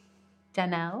 Danelle.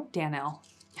 Danelle. Danelle.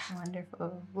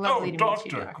 Wonderful. Lovely to Doctor,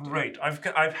 meet you, Doctor. great.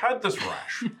 I've had this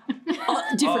rash.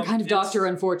 Different kind of it's- doctor,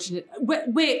 unfortunate.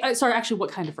 Wait, sorry, actually,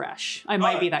 what kind of rash? I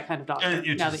might be that kind of doctor,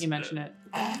 it now is, that you mention it.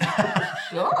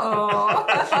 Oh.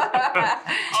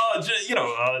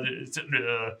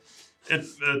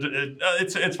 It's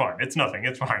fine. It's nothing.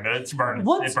 It's fine. It's burned.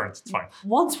 What? It burns. It's fine.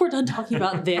 Once we're done talking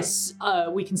about this,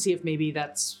 we can see if maybe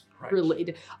that's Right.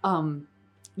 related.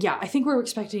 Yeah, I think we're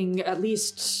expecting at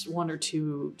least 1 or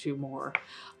 2 more.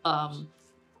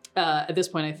 At this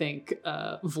point, I think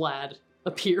Vlad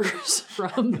appears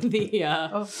from the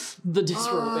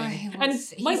disrobing. He and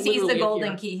sees literally the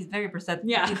golden appear. key. He's very perceptive.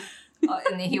 Yeah.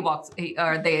 And he walks, they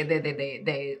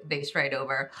straight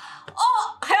over.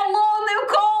 Oh, hello, new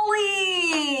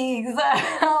colleagues!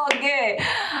 Okay.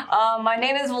 My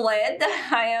name is Vlad.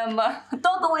 I am a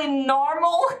totally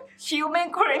normal human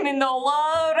criminal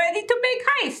ready to make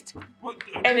heist.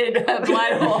 And then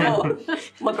Vlad will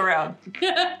look around.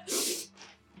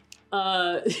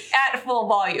 At full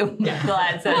volume,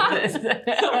 Vlad says this.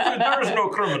 There is no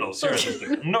criminals.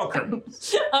 Seriously, no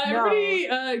criminals. Everybody,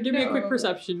 give me a quick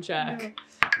perception check.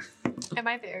 Am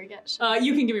I there yet?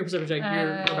 You can give me a perception check.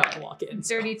 You're about to walk in.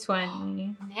 So. Dirty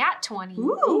 20. Nat 20.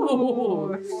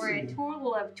 Ooh. For a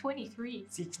total of 23.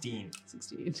 16.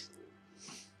 16.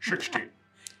 16.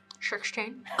 Shark's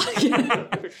chain.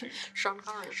 Sean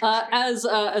Connery. As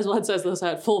Vlad says this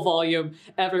at full volume,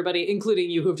 everybody, including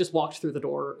you who have just walked through the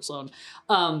door, Sloan,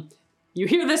 you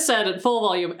hear this said at full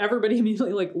volume, everybody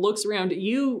immediately looks around.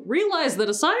 You realize that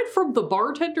aside from the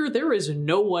bartender, there is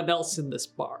no one else in this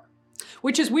bar.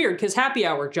 Which is weird, because happy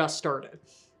hour just started.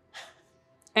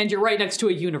 And you're right next to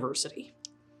a university.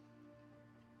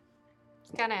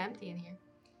 It's kind of empty in here.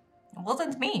 It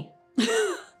wasn't me.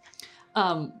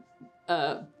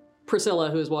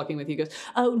 Priscilla, who is walking with you, goes,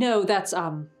 "Oh no, that's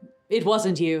it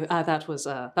wasn't you. That was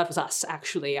us.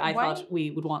 Actually, I thought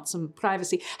we would want some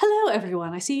privacy. Hello,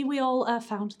 everyone. I see we all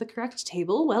found the correct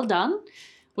table. Well done.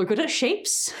 We're good at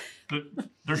shapes.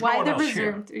 There's Why no one the else here.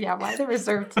 reserved? Yeah, why the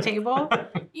reserved table?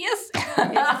 Yes.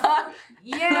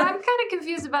 Yeah, I'm kind of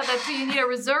confused about that too. You need a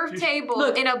reserved table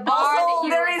in a bar Also,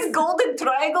 that there is golden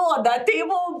triangle on that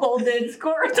table, golden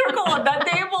square circle on that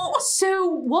table. So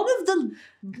one of the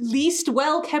least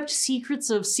well-kept secrets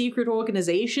of secret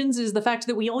organizations is the fact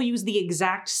that we all use the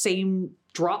exact same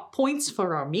drop points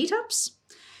for our meetups.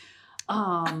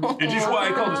 It is why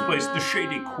I call this place the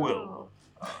Shady Quill.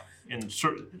 In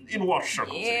watch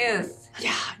circles. Yes.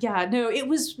 Yeah, no, it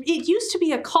used to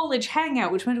be a college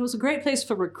hangout, which meant it was a great place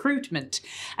for recruitment.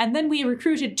 And then we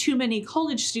recruited too many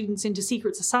college students into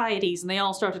secret societies, and they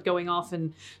all started going off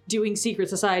and doing secret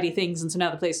society things, and so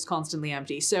now the place is constantly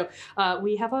empty. So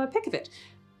we have a pick of it.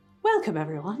 Welcome,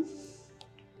 everyone.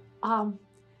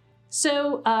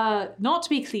 So, not to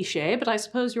be cliche, but I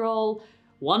suppose you're all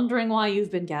wondering why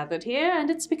you've been gathered here, and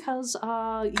it's because,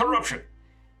 Corruption.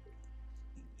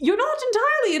 You're not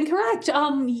entirely incorrect. I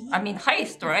mean,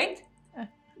 heist, right?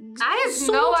 I have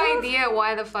Sort no of. idea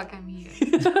why the fuck I'm here.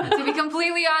 To be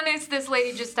completely honest, this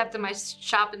lady just stepped in my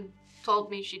shop and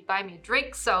told me she'd buy me a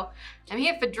drink, so I'm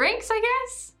here for drinks, I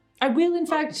guess? I will, in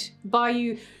fact, buy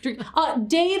you drink.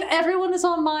 Dave, everyone is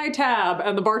on my tab.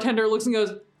 And the bartender looks and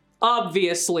goes,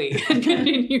 obviously, and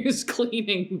continues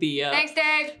cleaning the Thanks,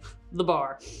 Dave. the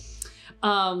bar.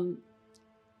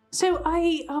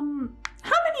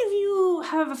 How many of you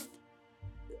have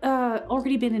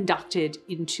already been inducted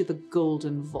into the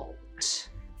Golden Vault?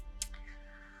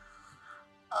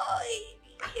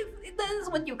 If that is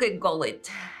what you could call it.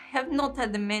 Have not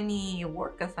had many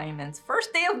work assignments.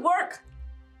 First day of work,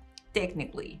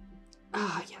 technically.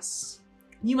 Ah, yes.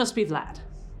 You must be Vlad.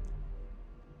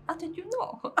 How did you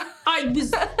know? I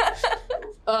was.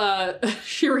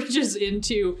 She reaches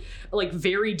into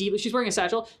very deep. She's wearing a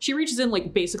satchel. She reaches in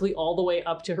basically all the way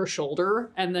up to her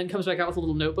shoulder, and then comes back out with a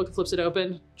little notebook, flips it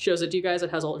open, shows it to you guys.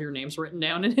 It has all of your names written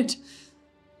down in it.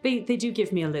 They do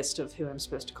give me a list of who I'm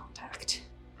supposed to contact.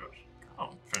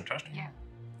 Oh, fantastic. Yeah.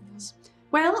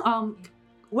 Well,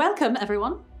 welcome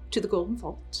everyone to the Golden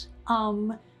Vault.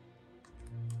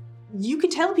 You can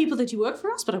tell people that you work for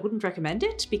us, but I wouldn't recommend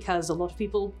it because a lot of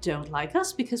people don't like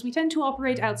us because we tend to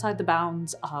operate outside the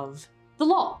bounds of the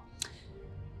law.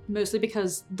 Mostly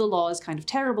because the law is kind of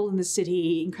terrible in this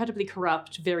city, incredibly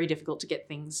corrupt, very difficult to get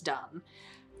things done.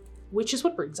 Which is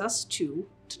what brings us to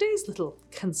today's little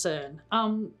concern.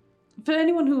 For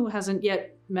anyone who hasn't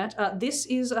yet met, this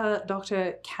is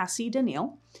Dr. Cassie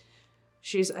Danielle.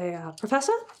 She's a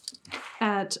professor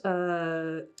at,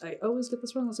 I always get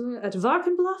this wrong, at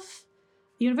Varkenbluff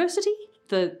University,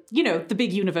 the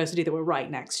big university that we're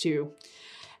right next to.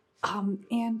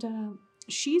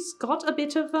 She's got a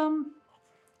bit of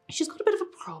a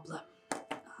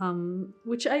problem,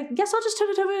 which I guess I'll just turn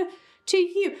it over to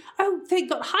you. Oh, thank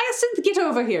God. Hyacinth, get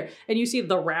over here. And you see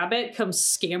the rabbit come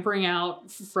scampering out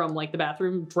from the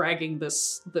bathroom, dragging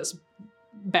this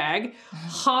bag,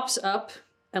 hops up,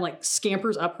 and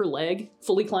scampers up her leg,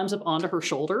 fully climbs up onto her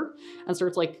shoulder, and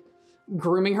starts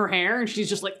grooming her hair, and she's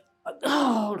just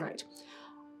oh, right.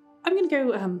 I'm gonna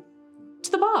go to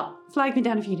the bar. Flag me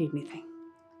down if you need anything.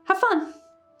 Have fun.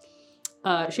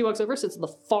 She walks over, sits at the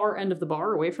far end of the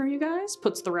bar away from you guys,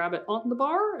 puts the rabbit on the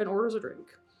bar, and orders a drink.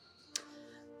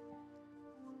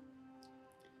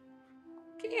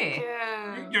 Okay.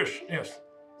 Yes.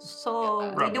 So we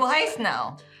Rabbits. do heist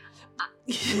now.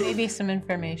 Maybe some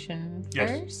information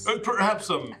Yes. first.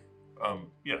 Perhaps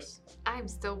yes. I'm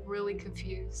still really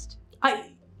confused.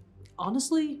 I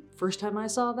honestly, first time I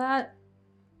saw that,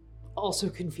 also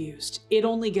confused. It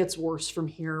only gets worse from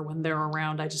here when they're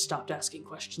around. I just stopped asking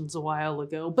questions a while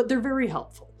ago, but they're very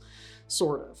helpful.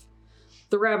 Sort of.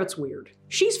 The rabbit's weird.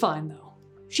 She's fine though.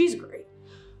 She's great.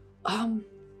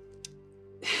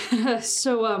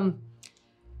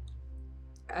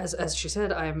 As she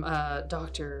said, I'm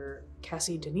Dr.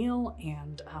 Cassie Daniil,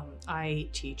 and I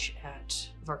teach at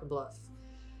Varkenbluff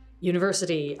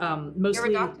University.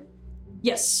 Mostly. You're a doctor?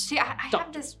 Yes. See, I have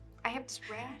Doctor. I have this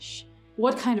rash.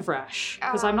 What kind of rash?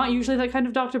 Because I'm not usually that kind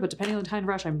of doctor, but depending on the kind of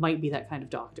rash, I might be that kind of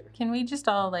doctor. Can we just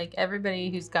all, like, everybody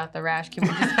who's got the rash, can we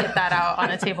just get that out on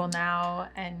a table now?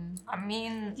 And I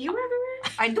mean, Do you have a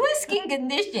rash? I do a skin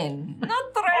condition, not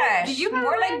rash. do you have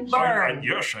more a like burn?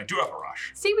 Yes, I do have a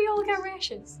rash. See, we all got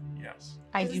rashes. Yes.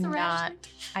 I Is do this the rash not.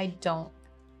 I don't.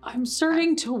 I'm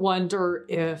starting to wonder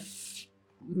if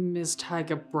Ms.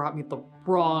 Tyga brought me the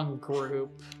wrong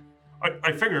group.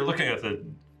 I figure looking at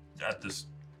this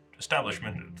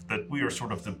establishment that we are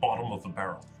sort of the bottom of the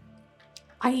barrel.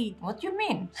 What do you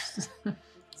mean?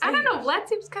 I don't know. Vlad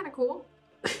seems kind of cool.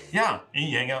 Yeah,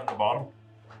 you hang out in the bottom.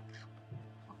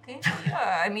 Okay.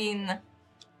 Yeah, I mean,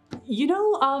 You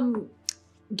know,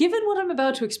 given what I'm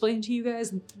about to explain to you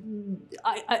guys,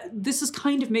 this is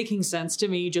kind of making sense to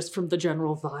me just from the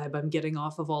general vibe I'm getting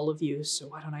off of all of you. So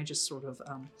why don't I just sort of,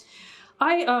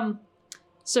 I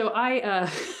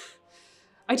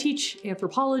teach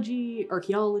anthropology,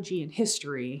 archaeology, and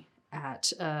history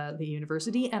at the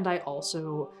university, and I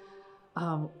also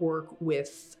work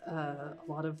with a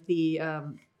lot of the,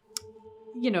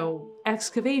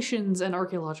 excavations and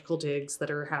archaeological digs that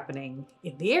are happening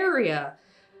in the area.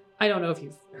 I don't know if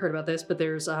you've heard about this, but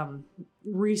there's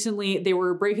recently they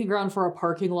were breaking ground for a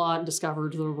parking lot and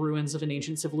discovered the ruins of an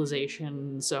ancient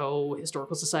civilization. So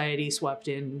Historical Society swept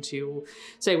in to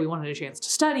say we wanted a chance to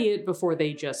study it before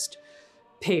they just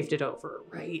paved it over,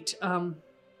 right?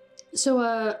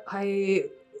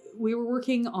 We were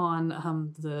working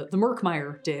on the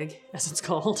Murkmire dig, as it's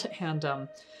called, and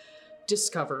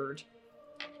discovered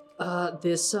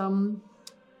this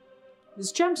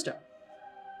gemstone.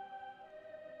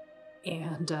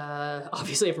 And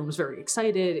obviously everyone was very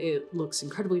excited. It looks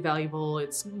incredibly valuable.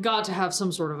 It's got to have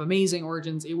some sort of amazing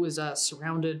origins. It was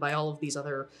surrounded by all of these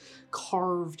other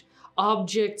carved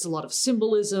objects, a lot of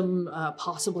symbolism,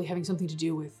 possibly having something to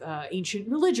do with ancient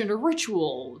religion or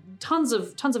ritual. Tons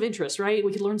of interest, right?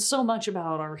 We could learn so much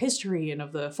about our history and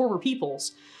of the former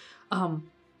peoples.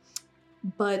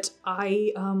 But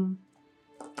I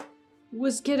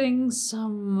was getting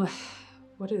some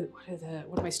what do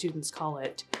my students call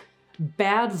it?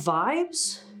 Bad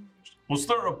vibes? Was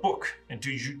there a book? And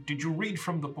did you read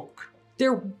from the book?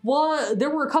 There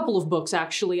were a couple of books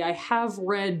actually. I have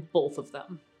read both of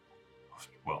them.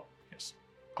 Well, yes.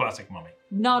 Classic mummy.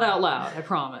 Not out loud, I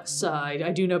promise.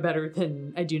 I do know better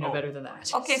than better than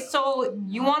that. okay, so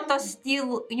you want to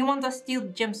steal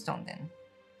gemstone then?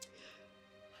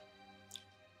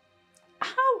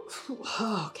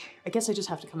 How? Okay, I guess I just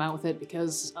have to come out with it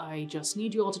because I just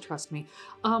need you all to trust me.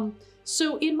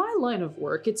 So in my line of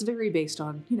work, it's very based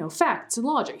on, facts and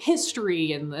logic,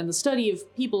 history and the study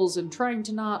of peoples and trying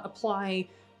to not apply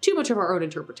too much of our own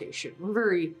interpretation. We're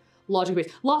very logic-based.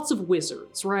 Lots of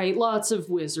wizards, right? Lots of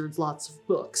wizards, lots of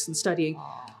books and studying.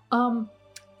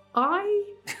 I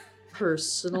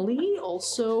personally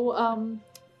also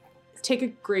take a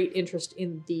great interest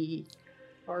in the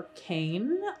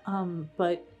arcane,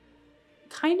 but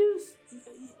kind of,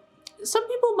 some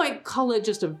people might call it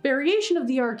just a variation of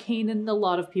the arcane, and a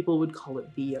lot of people would call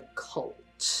it the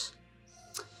occult.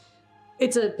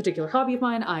 It's a particular hobby of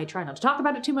mine. I try not to talk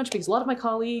about it too much because a lot of my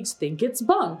colleagues think it's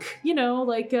bunk.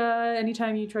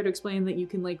 Anytime you try to explain that you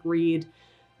can read,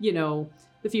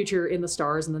 the future in the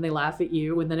stars, and then they laugh at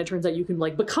you, and then it turns out you can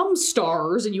become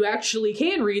stars and you actually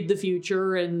can read the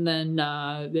future, and then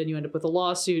you end up with a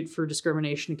lawsuit for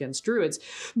discrimination against druids.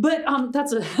 But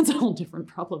that's a whole different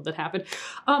problem that happened.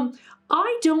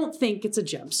 I don't think it's a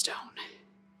gemstone.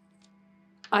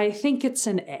 I think it's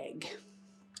an egg.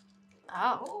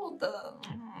 Oh,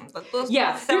 There's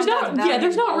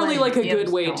not really a good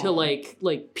way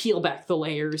to peel back the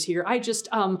layers here.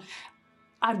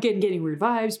 I'm getting weird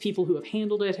vibes. People who have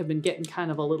handled it have been getting kind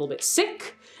of a little bit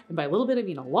sick. And by a little bit, I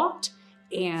mean a lot.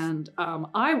 And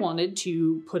I wanted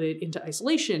to put it into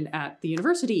isolation at the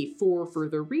university for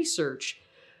further research.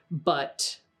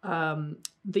 But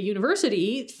the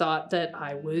university thought that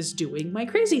I was doing my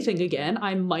crazy thing again.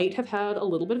 I might have had a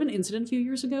little bit of an incident a few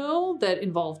years ago that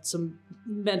involved some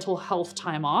mental health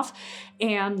time off.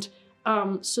 And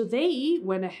so they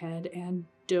went ahead and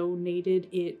donated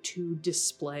it to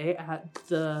display at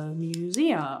the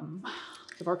museum,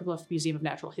 the Murkmire Museum of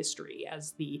Natural History,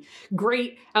 as the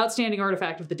great, outstanding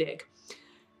artifact of the dig.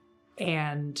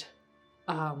 And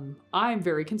I'm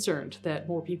very concerned that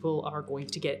more people are going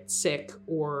to get sick,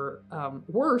 or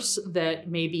worse, that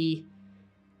maybe,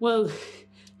 well,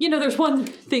 there's one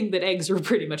thing that eggs are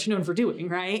pretty much known for doing,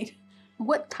 right?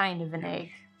 What kind of an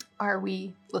egg are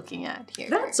we looking at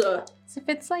here? So if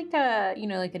it's like a,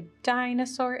 like a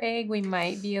dinosaur egg, we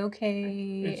might be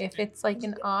okay. If it's like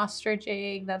an ostrich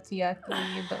egg, that's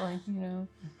yucky, but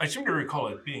I seem to recall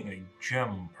it being a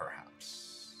gem,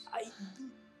 perhaps.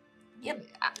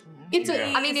 It's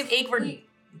Yeah. I mean, if egg for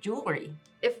jewelry.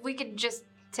 If we could just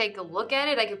take a look at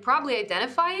it, I could probably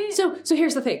identify it. So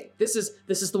here's the thing. This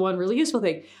is the one really useful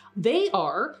thing. They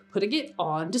are putting it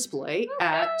on display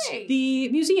at the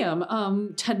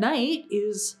museum. Tonight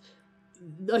is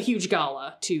a huge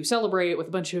gala to celebrate with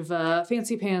a bunch of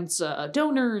fancy pants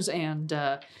donors and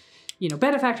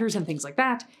benefactors and things like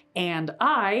that. And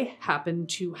I happen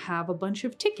to have a bunch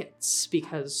of tickets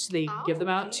because they give them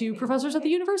out to professors at the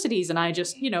universities. And I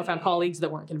just, found colleagues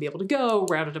that weren't going to be able to go,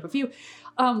 rounded up a few.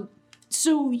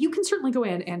 So you can certainly go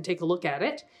in and take a look at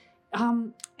it.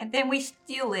 And then we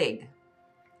steal egg.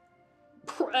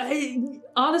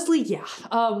 Honestly, yeah.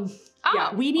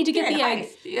 Yeah, we need to get the egg.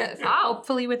 Yes.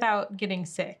 Hopefully without getting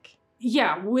sick.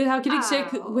 Yeah, without getting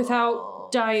sick,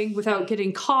 without dying, without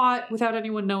getting caught, without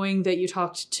anyone knowing that you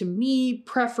talked to me,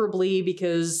 preferably,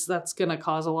 because that's going to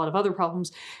cause a lot of other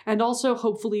problems. And also,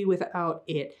 hopefully, without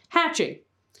it hatching,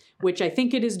 which I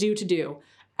think it is due to do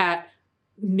at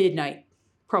midnight,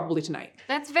 probably tonight.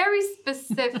 That's very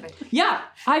specific. Yeah,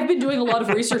 I've been doing a lot of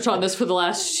research on this for the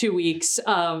last 2 weeks.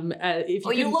 If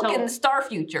you look tell... in Star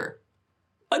Future.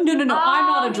 No, I'm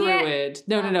not a yeah. druid.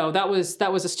 No. That was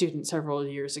a student several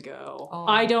years ago. Oh,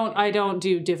 I don't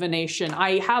do divination.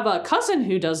 I have a cousin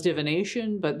who does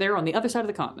divination, but they're on the other side of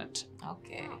the continent.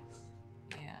 Okay.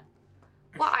 Yeah.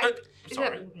 Well,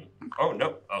 Sorry. Oh,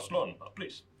 no. Aslan,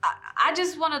 please. I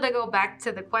just wanted to go back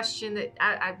to the question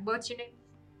that what's your name?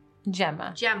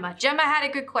 Gemma. Gemma had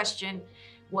a good question.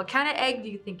 What kind of egg do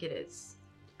you think it is?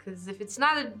 Because if it's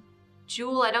not a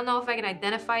jewel, I don't know if I can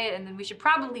identify it, and then we should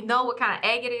probably know what kind of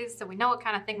egg it is so we know what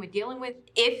kind of thing we're dealing with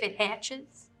if it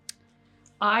hatches.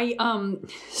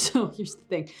 So here's the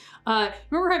thing.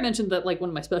 Remember I mentioned that one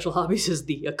of my special hobbies is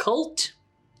the occult?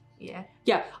 Yeah.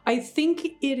 Yeah, I think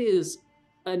it is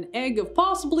an egg of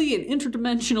possibly an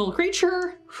interdimensional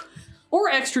creature or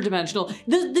extra dimensional.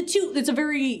 The two, it's a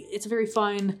very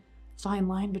fine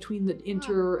line between the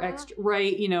extra,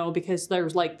 right? Because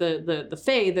there's the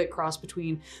fae that cross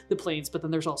between the planes, but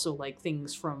then there's also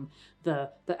things from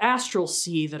the astral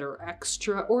sea that are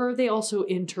extra, or they also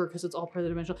enter because it's all part of the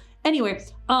dimensional. Anyway,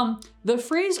 the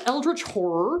phrase eldritch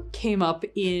horror came up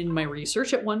in my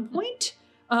research at one point.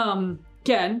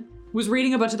 Again, was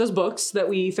reading a bunch of those books that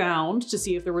we found to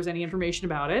see if there was any information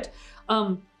about it.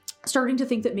 Starting to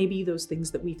think that maybe those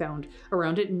things that we found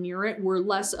around it and near it were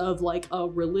less of a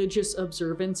religious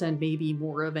observance and maybe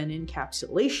more of an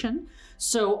encapsulation.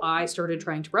 So I started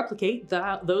trying to replicate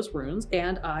those runes,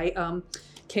 and I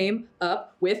came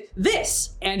up with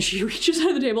this. And she reaches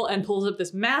under the table and pulls up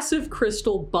this massive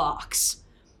crystal box.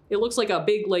 It looks like a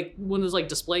big, one of those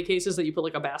display cases that you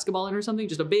put a basketball in or something,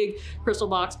 just a big crystal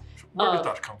box. Where did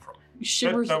that come from?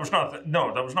 Shimmers. That was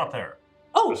not there.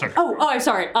 I'm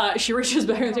sorry. She reaches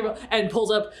back on the table and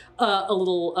pulls up a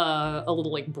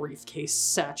little briefcase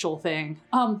satchel thing.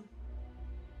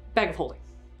 Bag of holding.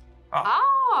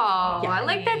 Oh, Yeah. I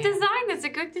like that design. That's a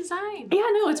good design. Yeah,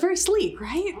 no, it's very sleek,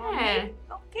 right? Yeah.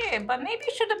 Okay, but maybe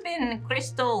it should have been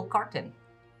crystal carton.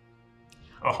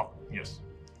 Oh, yes.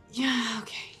 Yeah,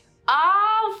 okay.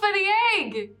 Oh, for the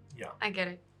egg. Yeah. I get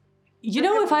it.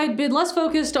 If I had been less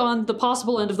focused on the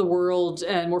possible end of the world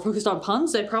and more focused on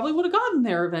puns, I probably would have gotten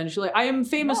there eventually. I am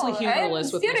famously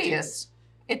humorless with my serious.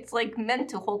 It's meant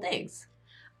to hold eggs.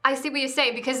 I see what you're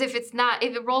saying, because if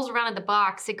it rolls around in the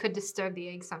box, it could disturb the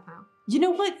egg somehow. You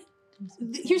know what?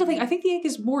 Here's the thing. I think the egg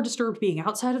is more disturbed being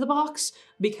outside of the box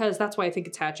because that's why I think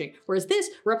it's hatching. Whereas this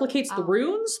replicates the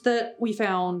runes that we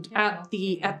found at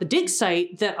the dig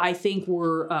site that I think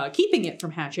were keeping it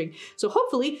from hatching. So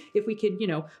hopefully, if we could,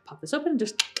 pop this open and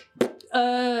just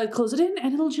close it in,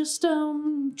 and it'll just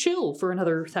chill for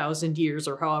another 1,000 years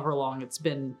or however long it's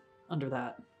been under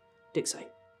that dig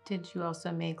site. Did you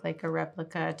also make a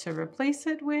replica to replace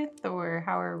it with, or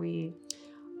how are we?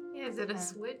 Yeah, is it a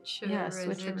switch or Yeah, is it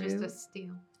just switcheroo. a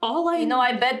steal? All I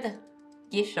I bet the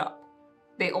gift shop,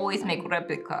 they always make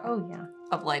replica Oh yeah.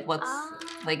 of like what's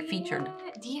like featured.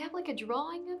 Do you have like a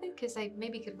drawing of it? Because I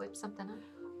maybe could whip something up.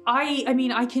 I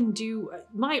mean, I can do,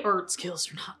 my art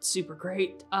skills are not super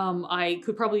great. I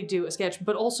could probably do a sketch,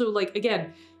 but also, like,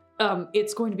 again,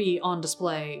 it's going to be on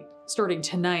display starting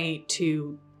tonight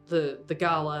to the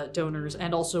gala donors,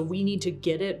 and also we need to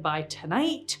get it by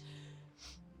tonight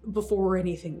before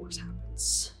anything worse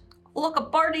happens. Look, a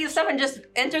party of 7 just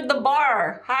entered the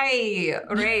bar. Hi,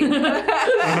 Ray.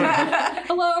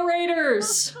 Hello,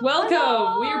 Raiders! Welcome!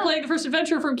 Hello. We are playing the first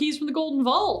adventure from Keys from the Golden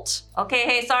Vault. Okay,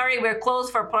 hey, sorry, we're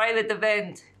closed for private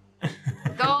event.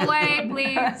 Go away,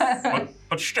 please.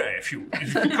 But stay if you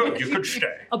could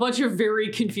stay. A bunch of very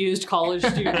confused college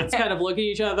students kind of look at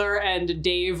each other, and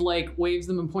Dave, like, waves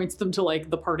them and points them to, like,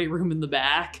 the party room in the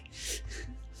back.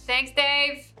 Thanks,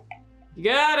 Dave. You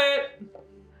got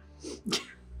it!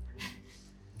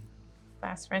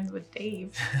 Fast friends with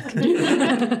Dave.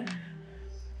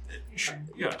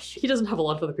 Yes. He doesn't have a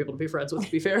lot of other people to be friends with,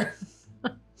 to be fair.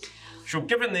 So,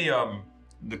 given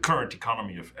the current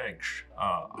economy of eggs,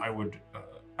 I would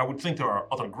think there are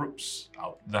other groups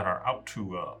that are out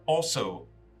to also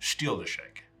steal the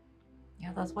egg.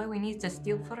 Yeah, that's why we need to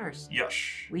steal first. Yes.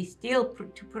 We steal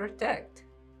to protect.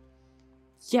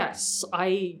 Yes,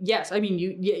 yes,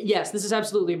 this is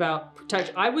absolutely about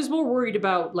protection. I was more worried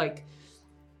about, like,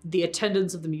 the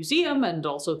attendance of the museum and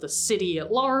also the city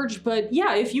at large, but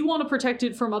yeah, if you want to protect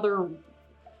it from other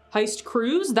heist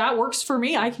crews, that works for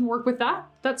me. I can work with that.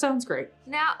 That sounds great.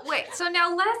 Now, wait. So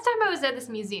now, last time I was at this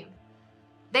museum,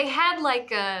 they had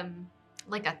like a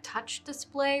touch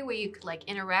display where you could like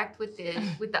interact with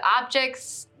the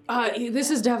objects. This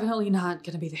is definitely not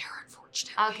going to be there,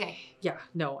 unfortunately. Okay. Yeah,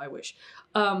 no, I wish.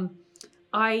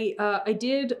 I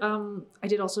did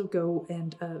also go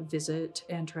and visit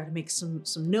and try to make some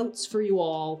notes for you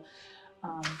all.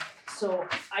 So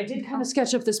I did kind of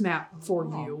sketch up this map for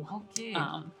you. Okay.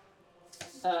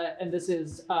 And this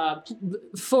is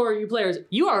for you players.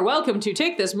 You are welcome to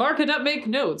take this, mark it up, make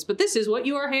notes. But this is what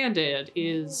you are handed: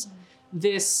 is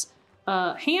this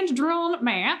hand-drawn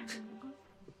map.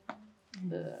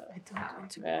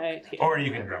 Right here. Or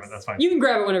you can grab it. That's fine. You can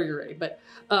grab it whenever you're ready, but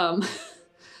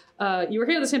you were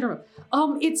here this hand map.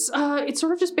 It's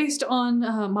sort of just based on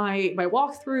my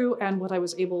walkthrough and what I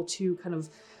was able to kind of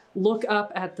look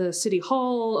up at the city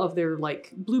hall of their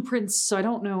like blueprints. So I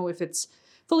don't know if it's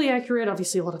fully accurate.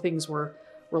 Obviously, a lot of things were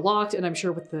locked, and I'm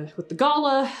sure with the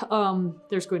gala,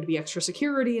 there's going to be extra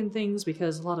security and things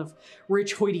because a lot of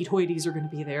rich hoity-toities are going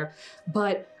to be there.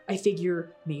 But I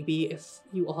figure maybe if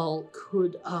you all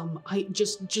could,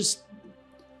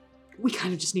 we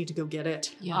kind of just need to go get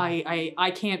it. Yeah.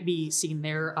 I can't be seen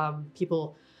there.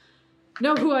 People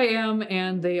know who I am,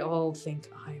 and they all think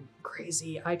I'm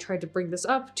crazy. I tried to bring this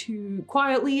up to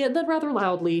quietly and then rather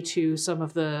loudly to some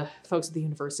of the folks at the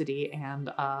university,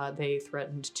 and they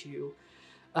threatened to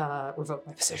revoke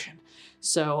my position.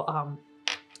 So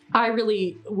I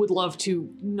really would love to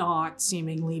not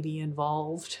seemingly be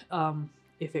involved.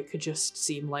 If it could just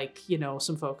seem like,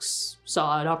 some folks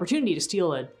saw an opportunity to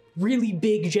steal a really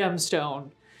big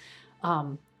gemstone,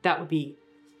 that would be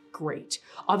great.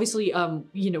 Obviously,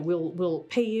 we'll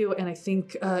pay you, and I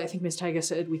think Ms. Taiga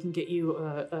said we can get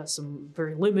you some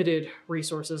very limited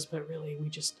resources, but really we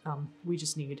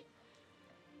just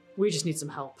need some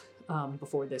help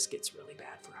before this gets really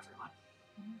bad for everyone.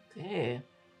 Okay.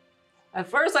 At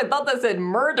first, I thought that said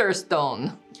murder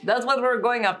stone. That's what we're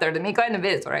going after. I mean, kind of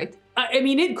is, right? I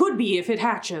mean, it could be if it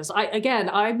hatches.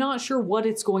 I'm not sure what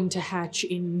it's going to hatch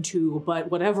into, but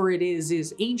whatever it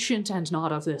is ancient and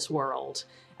not of this world.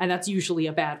 And that's usually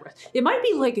a bad recipe. It might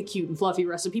be like a cute and fluffy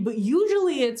recipe, but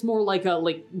usually it's more like a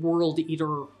world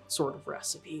eater sort of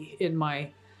recipe in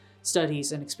my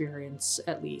studies and experience,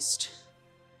 at least.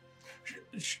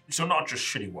 So not just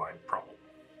shitty wine, probably.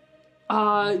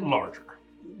 Larger.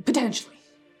 Potentially.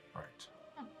 Right.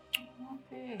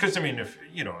 Okay. Because I mean, if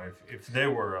they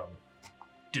were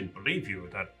didn't believe you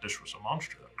that this was a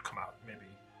monster that would come out, maybe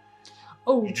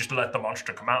you just let the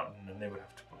monster come out and then they would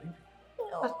have to believe you.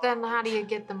 But then how do you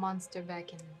get the monster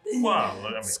back in? Well,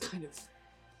 I mean, It's kind of...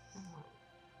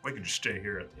 we could just stay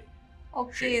here at the.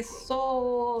 Okay,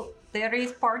 so there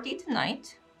is party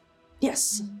tonight.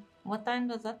 Yes. What time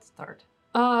does that start?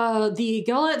 The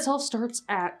gala itself starts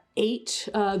at 8.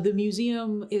 The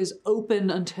museum is open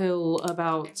until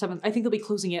about 7. I think they'll be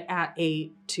closing it at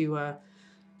 8 to,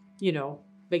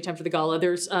 make time for the gala.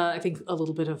 There's, I think, a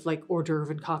little bit of hors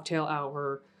d'oeuvre and cocktail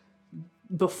hour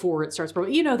before it starts.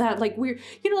 You know that, like, when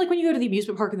you go to the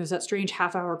amusement park and there's that strange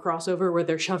half-hour crossover where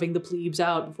they're shoving the plebes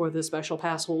out before the special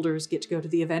pass holders get to go to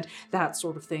the event. That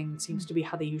sort of thing seems to be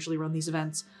how they usually run these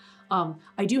events.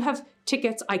 I do have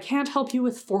tickets. I can't help you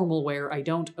with formal wear. I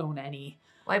don't own any.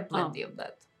 I have plenty of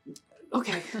that.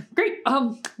 Okay, great.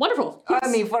 Wonderful. Yes.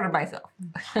 I mean, for myself.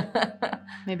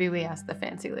 Maybe we ask the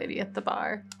fancy lady at the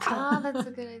bar. Oh, that's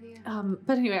a good idea.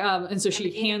 But anyway, and so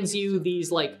she hands you these,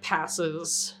 like,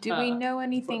 passes. Do we know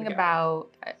anything go.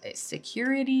 about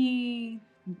security?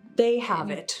 They have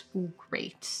it.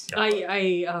 Great.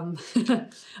 I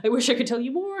I wish I could tell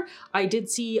you more. I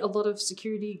did see a lot of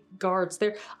security guards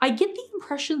there. I get the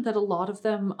impression that a lot of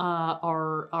them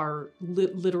are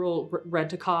literal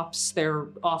rent-a-cops. They're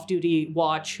off-duty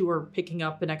watch who are picking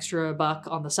up an extra buck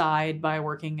on the side by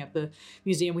working at the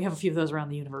museum. We have a few of those around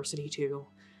the university too.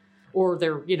 Or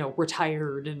they're,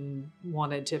 retired and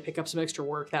wanted to pick up some extra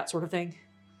work, that sort of thing.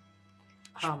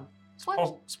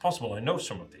 It's possible I know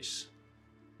some of these.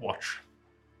 Watch.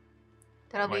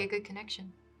 That'll be a good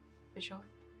connection, for sure.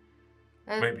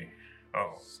 Maybe.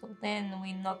 Oh. So then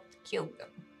we not kill them.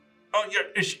 Oh,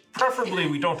 yeah. Preferably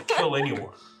we don't kill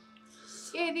anyone.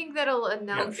 Yeah, I think that'll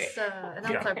announce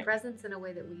our presence in a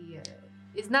way that we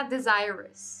is not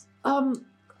desirous.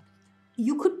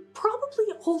 You could probably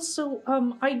also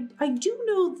I do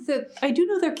know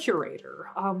their curator.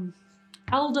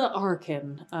 Alda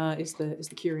Arkin is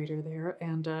the curator there,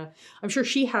 and I'm sure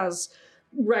she has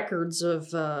records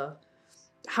of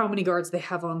how many guards they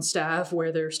have on staff,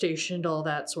 where they're stationed, all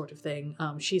that sort of thing.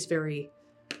 She's very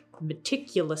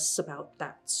meticulous about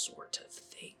that sort of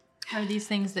thing. Are these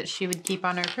things that she would keep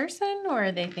on her person, or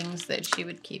are they things that she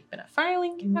would keep in a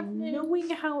filing cabinet? Knowing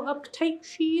how uptight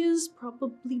she is,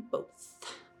 probably both.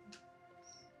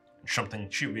 Something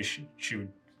she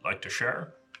would like to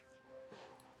share?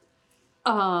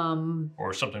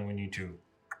 Or something we need to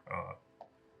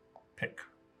pick?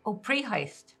 Oh,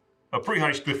 pre-heist. A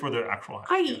pre-heist before the actual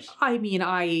heist. I mean,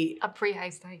 A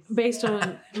pre-heist heist. based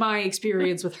on my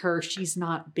experience with her, she's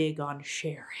not big on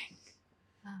sharing.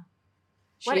 Oh.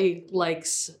 She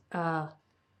likes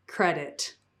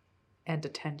credit and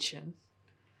attention.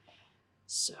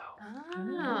 So,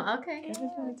 Oh, okay. We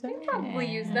can probably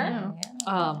use that.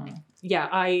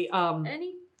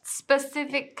 Any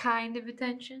specific kind of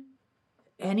attention?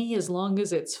 any as long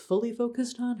as it's fully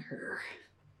focused on her.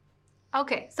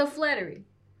 Okay, so flattery.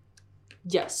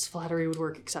 Yes, flattery would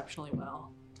work exceptionally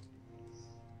well.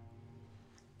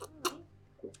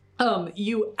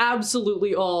 You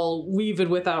absolutely all, even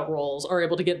without rolls, are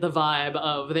able to get the vibe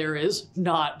of there is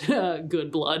not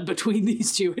good blood between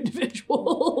these two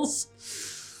individuals.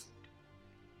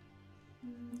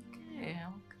 Okay.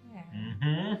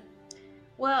 Mm-hmm.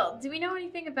 Well, do we know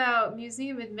anything about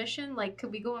museum admission? Like,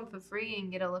 could we go in for free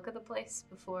and get a look at the place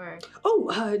before?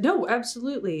 Oh, no,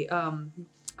 absolutely.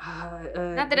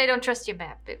 Not that I don't trust your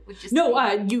map. It would just No,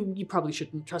 you probably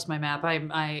shouldn't trust my map.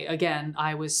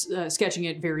 I was sketching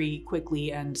it very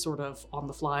quickly and sort of on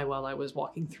the fly while I was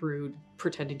walking through,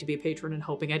 pretending to be a patron and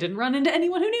hoping I didn't run into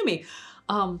anyone who knew me.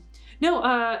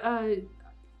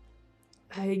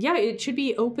 Yeah, it should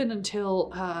be open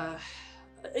until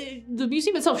the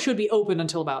museum itself should be open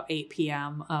until about 8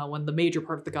 p.m. When the major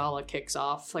part of the gala kicks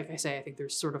off. Like I say, I think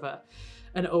there's sort of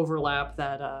an overlap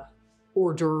that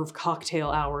hors d'oeuvre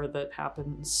cocktail hour that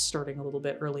happens starting a little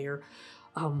bit earlier.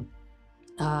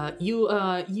 You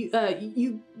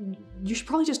should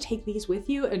probably just take these with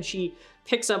you. And she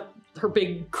picks up her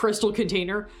big crystal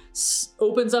container,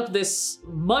 opens up this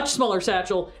much smaller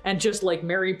satchel, and just like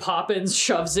Mary Poppins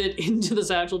shoves it into the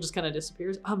satchel, just kind of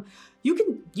disappears.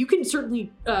 You can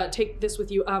certainly take this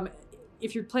with you.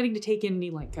 If you're planning to take in any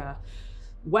like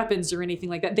weapons or anything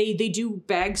like that, they do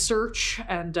bag search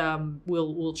and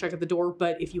we'll check at the door.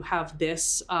 But if you have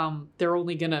this, they're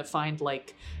only gonna find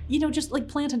like, just like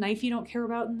plant a knife you don't care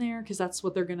about in there, because that's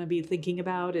what they're gonna be thinking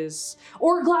about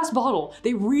or a glass bottle.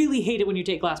 They really hate it when you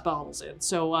take glass bottles in,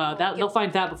 so they'll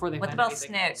find that before they What find about anything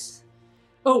snacks? else.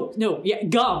 Oh no, yeah,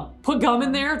 gum. Put gum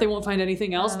in there. They won't find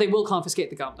anything else. They will confiscate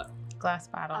the gum though. Glass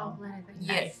bottle. Oh, I think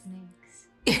Yes. snakes.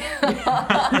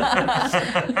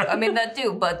 I mean that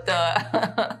too, but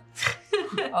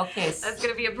okay. That's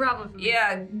gonna be a problem for me.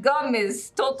 Yeah, gum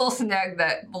is total snack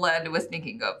that Vlad was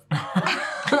thinking of.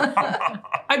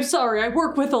 I'm sorry, I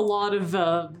work with a lot of,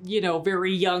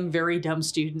 very young, very dumb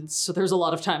students, so there's a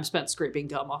lot of time spent scraping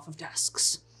gum off of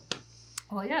desks.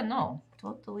 Oh yeah, no,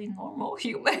 totally normal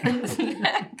human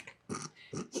snack.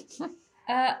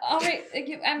 All right.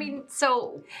 I mean,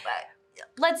 so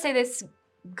let's say this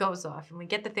goes off and we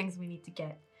get the things we need to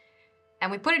get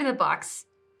and we put it in the box,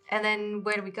 and then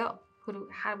where do we go?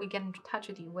 How do we get in touch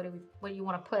with you? What do you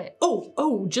want to put?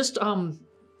 Just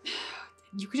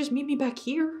you could just meet me back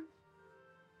here.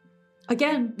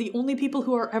 Again, the only people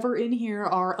who are ever in here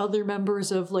are other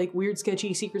members of like weird,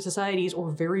 sketchy secret societies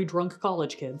or very drunk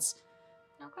college kids.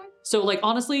 Okay. So like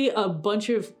honestly, a bunch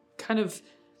of kind of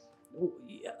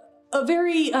a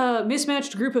very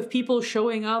mismatched group of people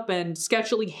showing up and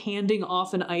sketchily handing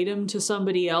off an item to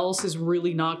somebody else is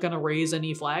really not going to raise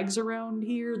any flags around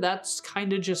here. That's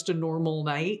kind of just a normal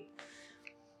night.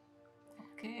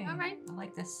 Okay. All right. I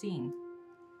like this scene.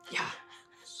 Yeah.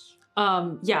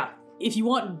 Yeah. If you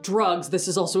want drugs, this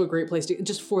is also a great place to,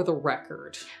 just for the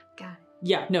record. Got it.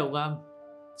 Yeah, no,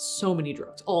 so many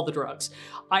drugs, all the drugs.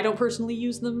 I don't personally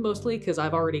use them mostly because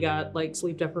I've already got like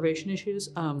sleep deprivation issues,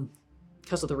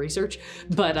 because of the research.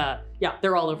 But yeah,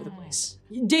 they're all over the place.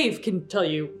 Dave can tell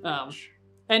you,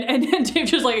 and Dave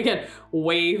just like again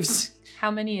waves.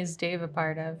 How many is Dave a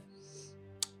part of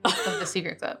the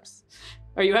secret clubs?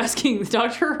 Are you asking the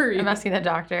doctor? Or I'm asking the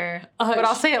doctor, but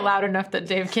I'll say it loud enough that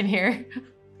Dave can hear.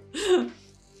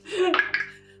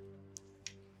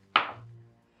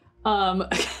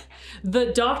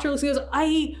 The doctor looks and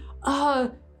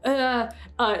goes,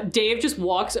 Dave just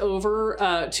walks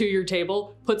over to your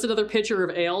table, puts another pitcher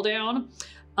of ale down,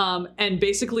 and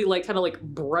basically like kind of like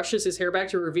brushes his hair back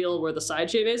to reveal where the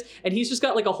side shave is, and he's just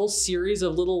got like a whole series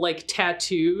of little like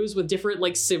tattoos with different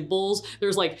like symbols.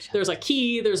 There's a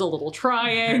key, there's a little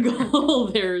triangle,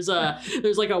 there's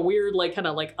like a weird like kind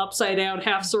of like upside down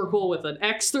half circle with an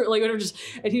X through, like whatever. Just,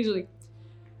 and he's like,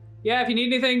 yeah, if you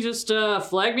need anything, just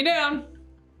flag me down.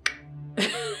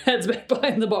 Heads back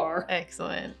behind the bar.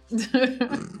 Excellent.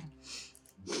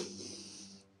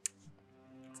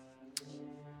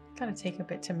 Gotta take a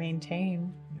bit to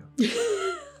maintain.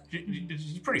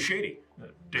 He's pretty shady,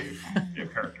 Dave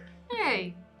character.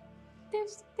 Hey,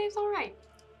 Dave's all right.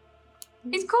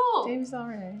 He's cool. Dave's all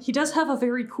right. He does have a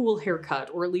very cool haircut,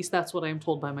 or at least that's what I am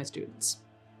told by my students.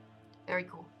 Very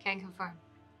cool. Can confirm.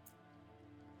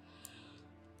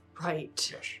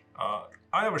 Right. Yes.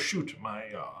 I have a shoot at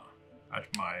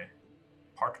my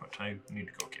apartment. I need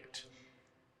to go get.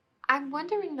 I'm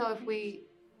wondering though if we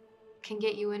can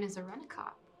get you in as a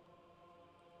rent-a-cop.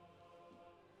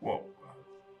 Well,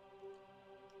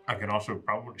 I can also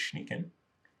probably sneak in.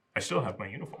 I still have my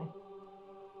uniform.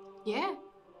 Yeah.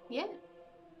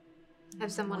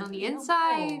 Have someone on the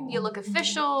inside. You look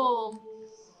official.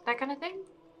 That kind of thing.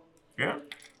 Yeah.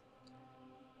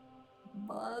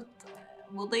 But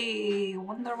will they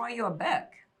wonder why you're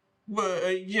back? Well,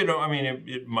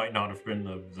 it might not have been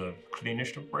the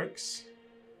cleanest of breaks.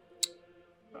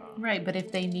 Right, but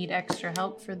if they need extra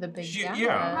help for the big gala.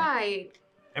 Yeah. Right.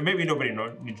 And maybe nobody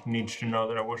needs to know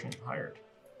that I wasn't hired.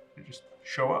 They just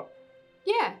show up,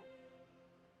 Yeah.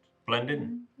 blend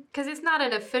in. Because it's not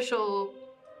an official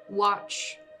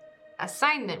watch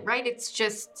assignment, right? It's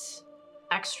just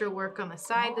extra work on the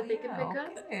side that they can pick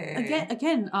up. Okay.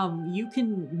 Again, you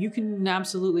can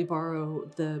absolutely borrow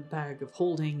the bag of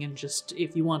holding, and just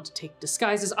if you want to take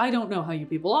disguises. I don't know how you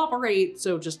people operate,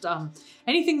 so just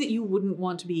anything that you wouldn't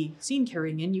want to be seen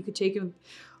carrying in, you could take in.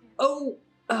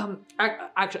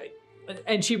 Actually,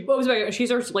 and she moves back. She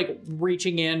starts like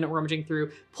reaching in, rummaging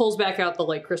through, pulls back out the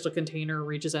like crystal container,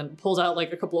 reaches in, pulls out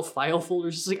like a couple of file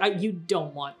folders. Just like you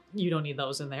don't need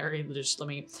those in there. Just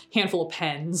handful of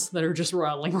pens that are just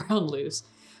rattling around loose.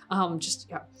 And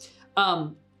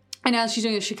as she's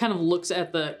doing this, she kind of looks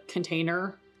at the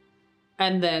container,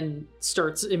 and then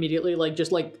starts immediately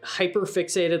just hyper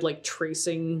fixated, like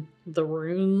tracing the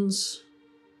runes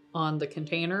on the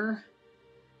container,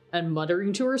 and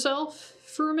muttering to herself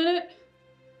for a minute.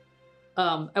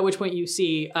 At which point you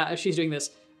see, as she's doing this,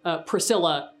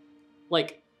 Priscilla,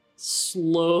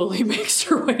 slowly makes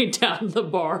her way down the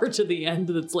bar to the end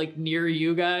that's, near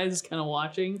you guys, kind of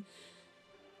watching.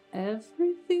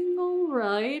 Everything all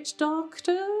right,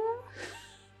 Doctor?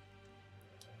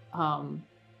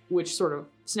 Which sort of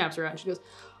snaps her out. She goes,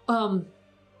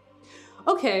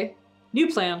 okay,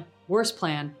 new plan, worse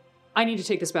plan. I need to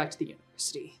take this back to the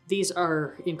university. These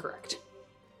are incorrect.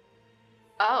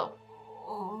 Oh.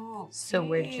 So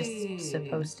we're just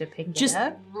supposed to pick Just- it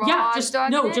up? Yeah,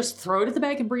 Raw just throw it at the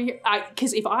bag and bring it here.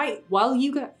 Because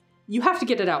you have to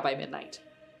get it out by midnight,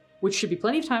 which should be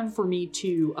plenty of time for me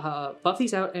to buff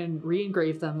these out and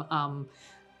re-engrave them.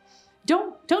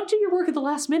 Don't do your work at the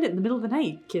last minute in the middle of the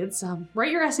night, kids.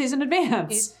 Write your essays in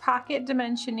advance. Is pocket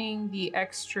dimensioning the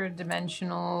extra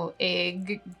dimensional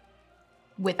egg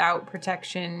without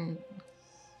protection?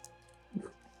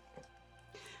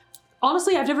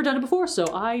 Honestly, I've never done it before,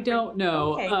 so I don't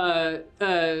know. Okay.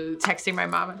 Texting my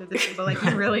mom under the table, like,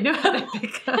 you really know how to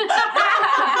pick up.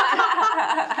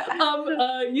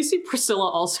 You see Priscilla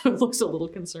also looks a little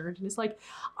concerned and is like,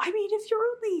 I mean,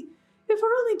 if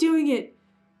we're only doing it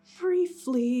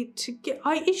briefly to get,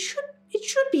 it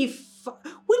should be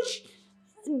which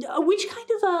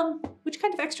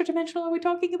kind of extra dimensional are we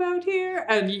talking about here?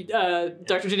 And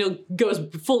Dr. Daniel goes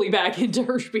fully back into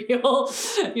her spiel.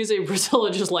 You see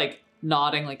Priscilla just like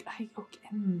nodding, like, okay.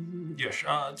 Yes,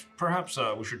 perhaps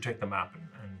we should take the map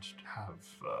and have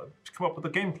come up with a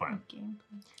game plan.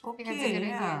 I think that's a good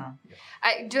idea.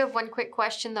 I do have one quick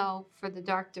question, though, for the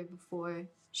doctor before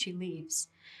she leaves.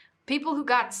 People who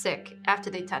got sick after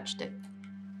they touched it,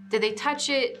 did they touch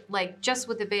it, like, just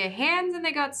with the bare hands and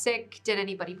they got sick? Did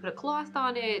anybody put a cloth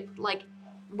on it? Like,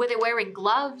 were they wearing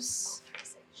gloves?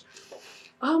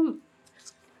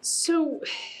 So,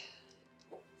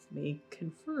 let me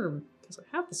confirm, because I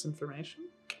have this information.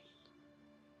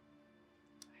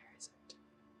 Where is it?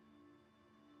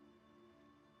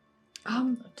 I'd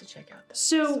love to check out the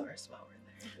so, source while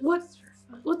we're there.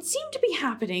 What seemed to be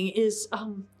happening is,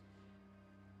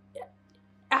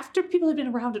 after people had been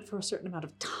around it for a certain amount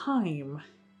of time,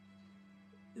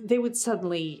 they would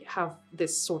suddenly have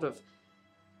this sort of,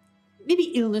 maybe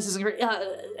illness isn't great,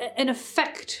 an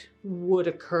effect would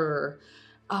occur.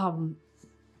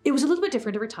 It was a little bit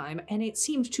different every time, and it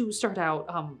seemed to start out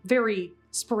very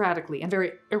sporadically and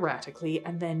very erratically,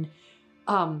 and then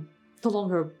the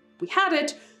longer we had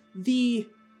it, the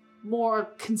more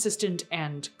consistent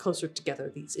and closer together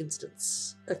these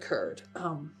incidents occurred.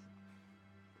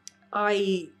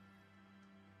 I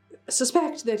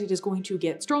suspect that it is going to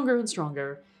get stronger and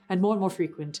stronger and more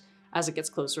frequent as it gets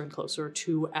closer and closer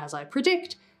to, as I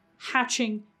predict,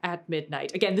 hatching at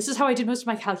midnight. Again, this is how I did most of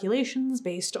my calculations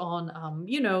based on,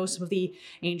 some of the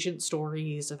ancient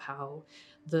stories of how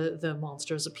the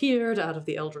monsters appeared out of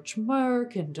the Eldritch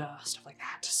Murk and stuff like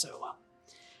that. So,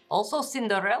 Also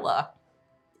Cinderella.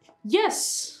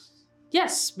 Yes,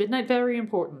 midnight very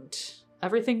important.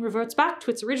 Everything reverts back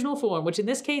to its original form, which in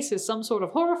this case is some sort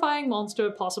of horrifying monster,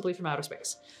 possibly from outer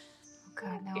space. Oh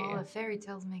God, now all the fairy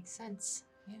tales make sense.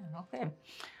 Yeah, okay.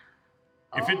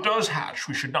 If it does hatch,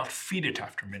 we should not feed it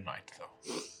after midnight, though.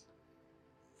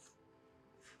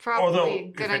 Probably Although, a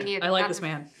good idea. I like not this to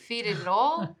man. Feed it at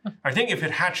all. I think if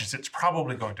it hatches, it's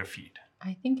probably going to feed.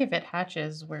 I think if it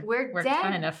hatches, we're dead.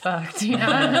 kind of fucked, you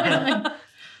know?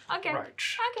 Okay. Right.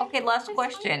 Okay, last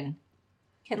question.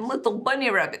 Can little bunny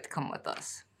rabbit come with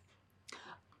us?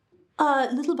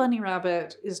 Little bunny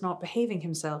rabbit is not behaving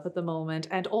himself at the moment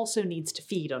and also needs to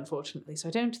feed, unfortunately. So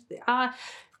I don't...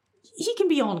 he can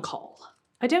be on call.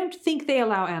 I don't think they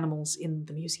allow animals in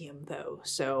the museum, though,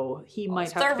 so he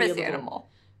might have to be a Service little animal.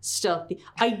 stealthy.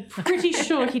 I'm pretty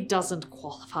sure he doesn't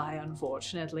qualify,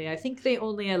 unfortunately. I think they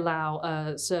only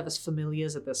allow service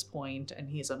familiars at this point, and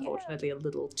he's unfortunately a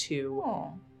little too...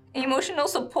 Oh. Emotional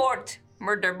support,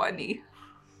 murder bunny.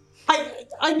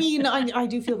 I mean, I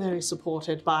do feel very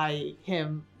supported by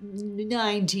him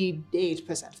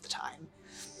 98% of the time.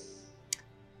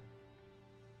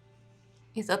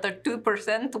 Is that the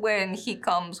 2% when he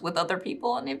comes with other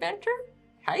people on the adventure?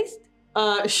 Heist?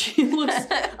 She looks.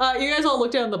 You guys all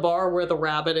look down the bar where the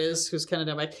rabbit is, who's kind of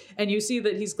down by, and you see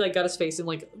that he's like got his face in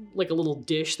like a little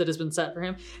dish that has been set for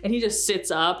him, and he just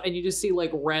sits up, and you just see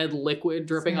like red liquid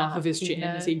dripping off of his chin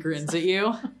as he grins at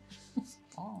you.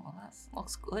 Oh, that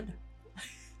looks good.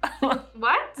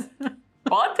 What?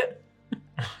 What?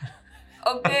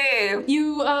 Okay.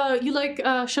 You like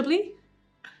Chablis?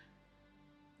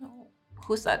 No.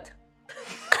 Who's that?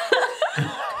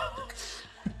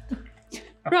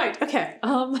 Right. Okay.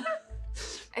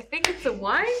 I think it's a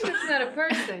wine. It's not a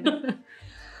person.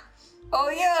 Oh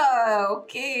yeah.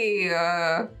 Okay.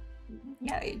 Yeah,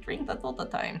 I drink that all the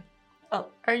time. Oh.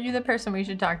 Are you the person we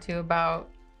should talk to about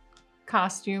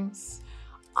costumes?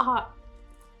 I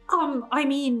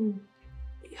mean,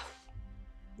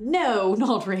 no,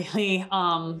 not really.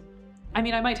 I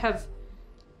mean, I might have.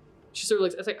 She sort of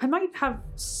looks. It's like I might have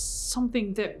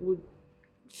something that would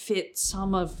fit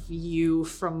some of you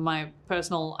from my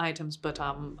personal items, but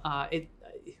I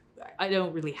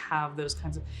don't really have those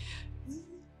kinds of.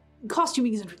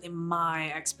 Costuming isn't really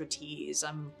my expertise.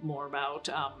 I'm more about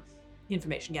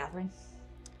information gathering.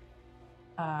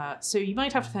 So you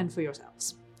might have to fend for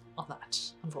yourselves on that,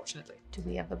 unfortunately. Do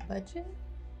we have a budget?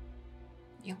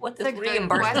 Yeah, what It's is a good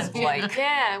reimbursement question. like?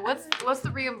 Yeah, what's the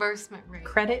reimbursement rate?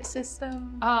 Credit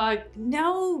system?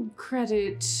 No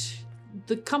credit.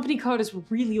 The company card is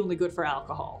really only good for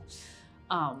alcohol.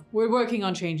 We're working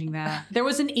on changing that. There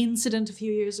was an incident a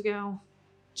few years ago.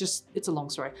 It's a long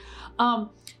story.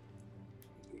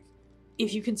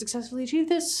 if you can successfully achieve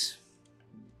this,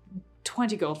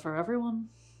 20 gold for everyone.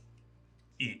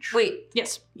 Each. Wait,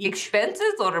 Yes, each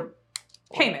expenses or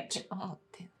payment. Oh,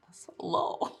 damn, that's so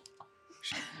low.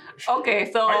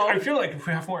 Okay, so I feel like if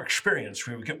we have more experience,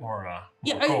 we would get more.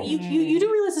 Yeah, gold. you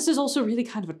do realize this is also really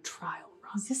kind of a trial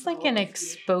run. Is this like an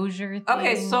exposure thing?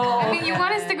 okay, so I mean, you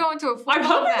want us to go into a I'm formal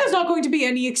hoping event. there's not going to be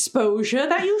any exposure.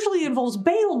 That usually involves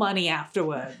bail money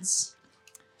afterwards.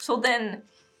 then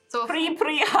So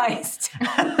pre-heist.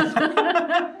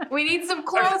 we need some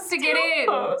clothes to get in.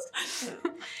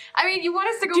 I mean, you want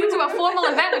us to go into a formal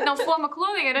event with no formal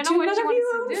clothing. I don't know Do what none you of want you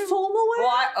us to own do. formal wear?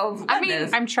 What? Oh, I mean,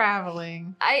 goodness. I'm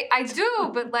traveling. I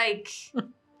do, but like,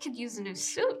 could use a new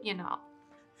suit, you know.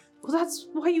 Well, that's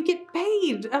why you get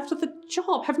paid after the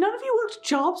job. Have none of you worked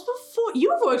jobs before?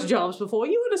 You've worked jobs before.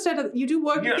 You would have said that you do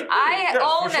work. Yeah. You get I Yeah,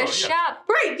 own for sure, a yeah. shop.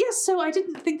 Right, yes, so I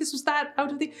didn't think this was that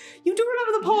out of the... You do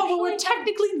remember the part where we're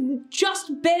technically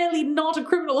just barely not a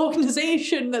criminal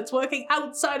organization that's working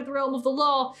outside of the realm of the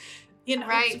law in hopes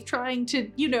Right. of trying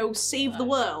to, save the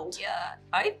world. Yeah,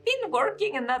 I've been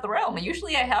working in that realm.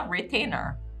 Usually I have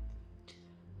retainer.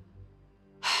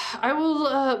 I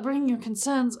will bring your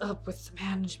concerns up with the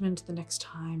management the next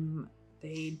time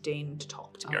they deign to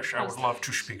talk to me. Yes, I would love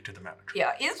to speak to the manager.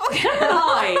 Yeah, it's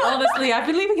Hi, honestly, I've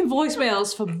been leaving him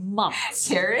voicemails for months.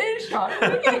 Cherish.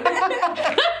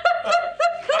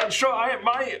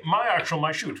 So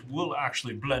my shoot will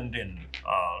actually blend in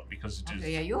because it is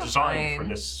Okay, yeah, you're designed for fine.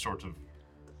 this sort of.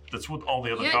 That's what all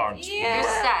the other You're- guards. You're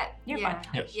set. You're yeah.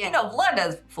 fine. Yes. Yeah. You know, Vlad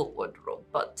has full wardrobe,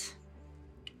 but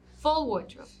Full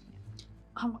wardrobe.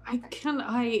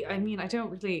 I mean, I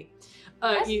don't really...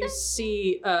 That's you the-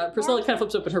 see, Priscilla kind of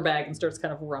flips open her bag and starts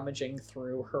kind of rummaging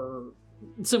through her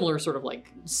similar sort of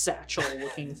like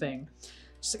satchel-looking thing.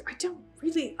 She's like, I don't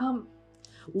really,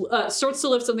 starts to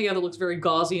lift something out that looks very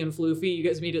gauzy and floofy. You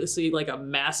guys immediately see like a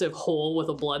massive hole with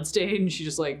a blood stain. She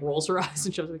just like rolls her eyes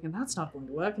and shoves it again. That's not going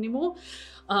to work anymore.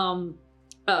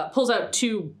 Pulls out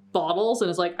 2 bottles and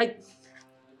is like, I've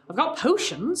got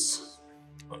potions.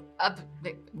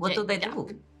 what do they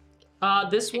do?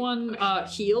 This one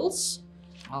heals.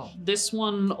 Oh, This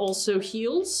one also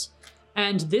heals.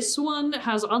 And this one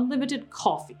has unlimited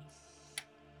coffee.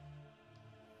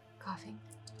 Coffee.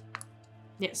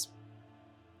 Yes.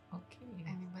 okay.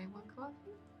 Anybody want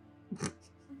coffee?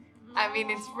 I mean,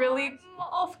 it's really. I'm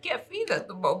off caffeine at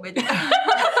the moment.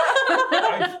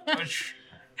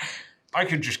 I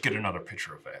could just get another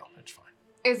pitcher of ale. It's fine.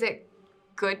 Is it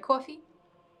good coffee?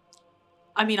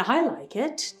 I mean, I like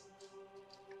it.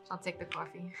 I'll take the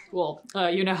coffee. Well,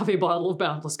 you now have a bottle of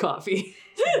boundless coffee.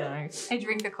 Nice. I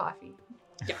drink the coffee.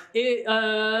 Yeah.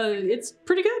 It's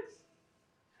pretty good.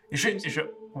 Is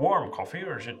it warm coffee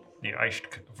or is it the iced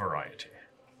variety?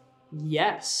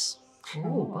 Yes.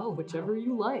 Ooh, Whichever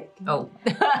you like. Oh.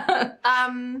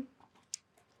 I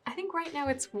think right now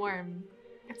it's warm.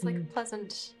 It's like a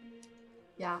pleasant.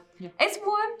 Yeah. Yeah. It's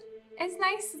warm. It's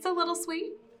nice. It's a little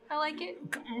sweet. I like it.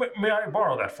 May I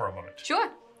borrow that for a moment? Sure.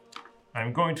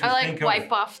 I'm going to I think like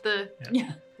wipe of. off the.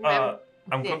 Yeah.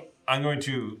 I'm going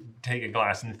to take a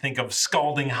glass and think of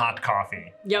scalding hot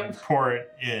coffee. Yep. And pour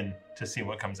it in to see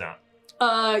what comes out.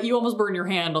 You almost burn your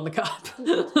hand on the cup.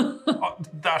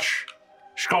 That's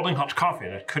scalding hot coffee.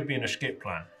 That could be an escape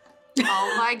plan.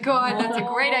 Oh my god, that's a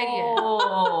great idea.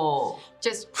 Oh,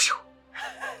 Just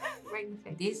right in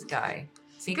the face. this guy.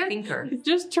 Big good. thinker. It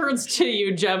just turns to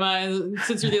you, Gemma, and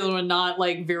since you're the only one not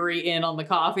like very in on the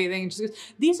coffee thing, just goes,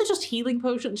 these are just healing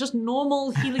potions, just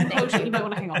normal healing potions. You might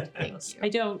want to hang on to things. I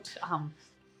don't.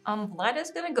 Vlad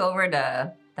is gonna go over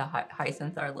to the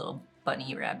Hyacinth, our little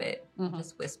bunny rabbit. Mhm.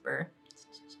 Just whisper.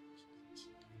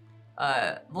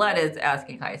 Vlad is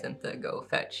asking Hyacinth to go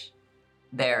fetch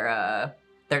their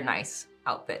nice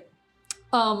outfit.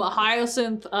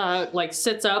 Hyacinth like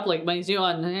sits up, like bunnies do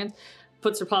on hand,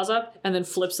 puts her paws up, and then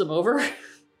flips them over.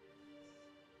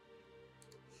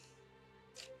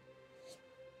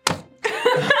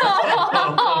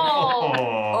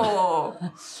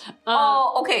 Oh.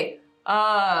 Oh, okay.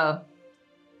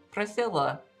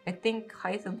 Priscilla, I think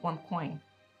Hyacinth wants coin.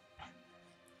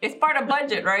 It's part of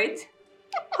budget, right?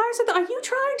 Hyacinth, are you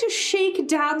trying to shake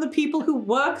down the people who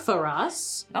work for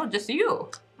us? No, just you.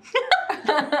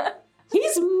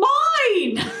 He's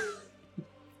mine!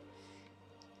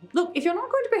 Look, if you're not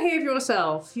going to behave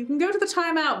yourself, you can go to the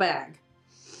timeout bag.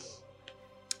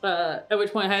 At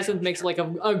which point Hyacinth makes like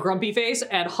a grumpy face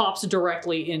and hops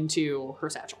directly into her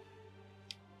satchel.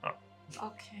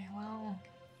 Okay, well,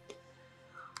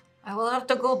 I will have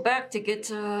to go back to get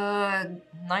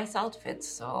nice outfits.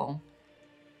 So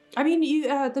I mean,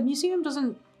 the museum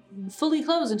doesn't fully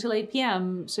close until 8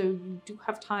 p.m., so you do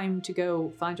have time to go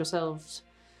find yourselves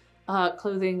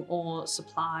clothing or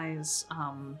supplies.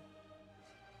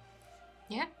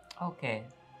 Yeah. Okay.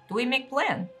 Do we make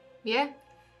plan? Yeah.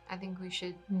 I think we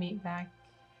should. Meet back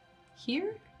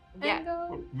here. Yeah. And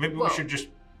go? Maybe Well-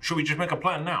 should we just make a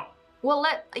plan now? Well,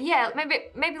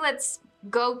 maybe let's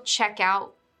go check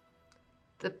out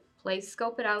the place,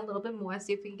 scope it out a little bit more,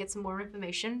 see if we can get some more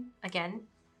information. Again,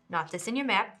 not this in your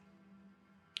map.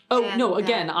 Oh, And, no,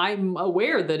 again, I'm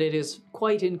aware that it is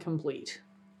quite incomplete.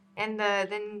 And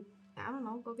then I don't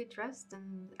know, go get dressed,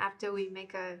 and after we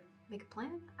make a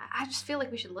plan, I just feel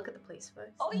like we should look at the place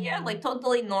first. Oh yeah, like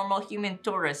totally normal human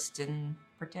tourist and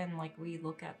pretend like we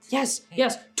look at. Yes,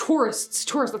 tourists,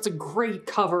 that's a great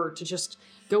cover to just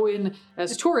go in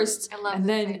as tourists, I love and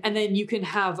then it. and then you can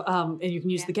have and you can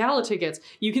use the gala tickets.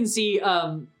 You can see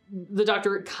the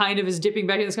doctor kind of is dipping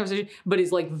back in this conversation, but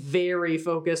is like very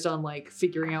focused on like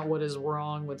figuring out what is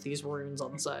wrong with these runes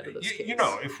on the side of this case. You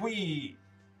know, if we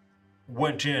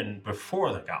went in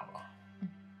before the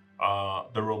gala,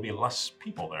 there will be less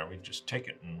people there. We just take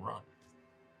it and run.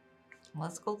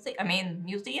 Let's go see. I mean,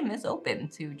 museum is open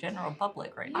to general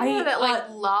public right now. You know that like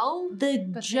lull. The But they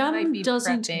might gem be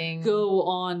doesn't prepping. go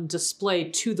on display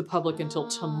to the public until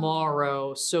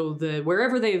tomorrow, so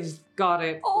wherever they've got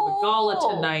it for the gala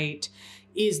Oh. tonight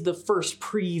is the first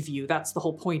preview. That's the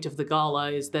whole point of the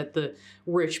gala, is that the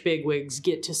rich bigwigs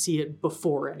get to see it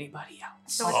before anybody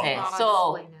else. So it's Okay, not on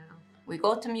so- display now. We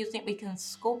go to museum. We can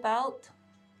scope out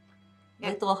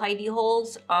Yeah. little hidey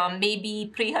holes. Maybe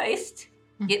pre-heist.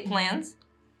 Get plans.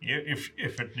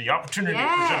 The opportunity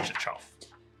Yeah. presents itself.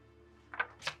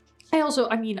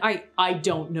 I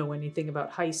don't know anything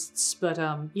about heists, but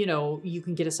you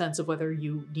can get a sense of whether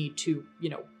you need to,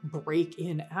 break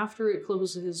in after it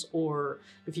closes, or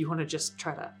if you want to just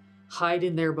try to hide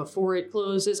in there before it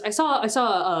closes. I saw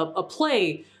a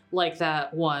play like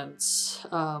that once,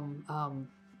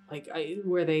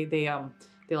 where they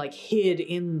like hid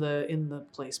in the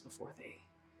place before they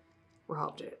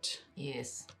robbed it.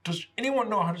 Yes. Does anyone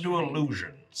know how to do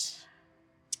illusions?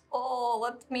 Oh,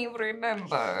 let me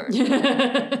remember.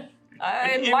 An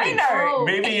image. Minor.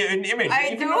 Maybe an image. I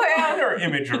even do a have- minor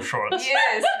image of sorts.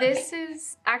 Yes. This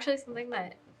is actually something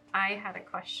that I had a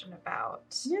question about.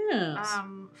 Yes.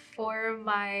 For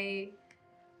my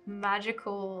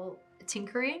magical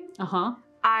tinkering, Uh-huh.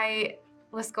 I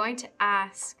was going to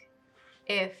ask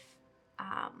if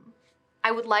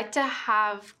I would like to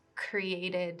have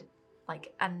created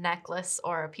like a necklace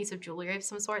or a piece of jewelry of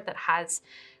some sort that has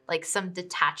like some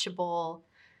detachable,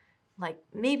 like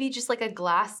maybe just like a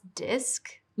glass disc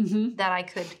Mm-hmm. that I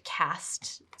could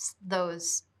cast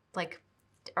those like,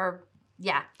 or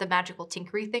yeah, the magical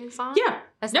tinkery things on. Yeah.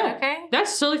 Is No. that okay?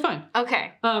 That's totally fine.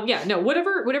 Okay.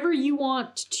 Whatever you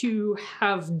want to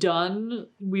have done,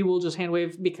 we will just hand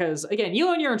wave, because again, you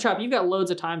own your own shop. You've got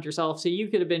loads of time to yourself, so you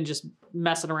could have been just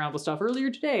messing around with stuff earlier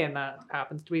today, and that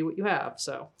happens to be what you have.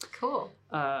 So, Cool.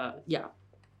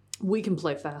 we can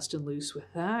play fast and loose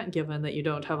with that, given that you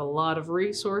don't have a lot of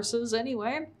resources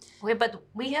anyway. Wait, but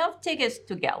we have tickets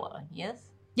to gala, yes?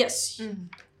 Yes. Mm.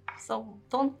 So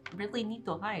don't really need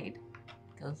to hide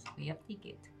because we have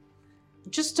ticket.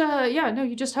 You just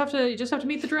have to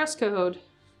meet the dress code.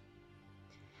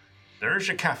 There's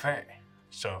a cafe.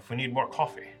 So if we need more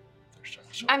coffee, there's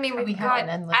some. I mean, We we've have got an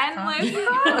endless endless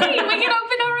coffee. We can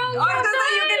open our own.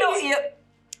 cafe. Yep.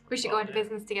 We should go into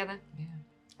business together. Yeah.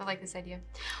 I like this idea.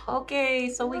 Okay,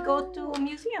 so we go to a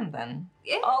museum then.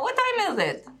 Yeah. Oh, what time is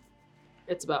it?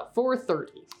 It's about 4:30.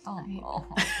 Oh,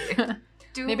 okay.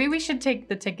 Maybe we should take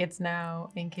the tickets now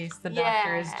in case the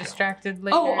doctor is Yeah. distracted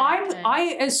later. Oh,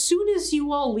 as soon as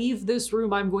you all leave this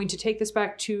room, I'm going to take this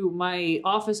back to my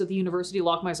office at the university,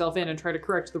 lock myself in, and try to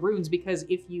correct the runes, because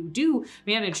if you do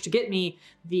manage to get me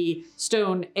the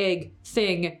stone egg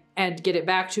thing and get it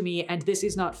back to me, and this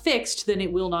is not fixed, then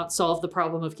it will not solve the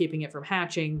problem of keeping it from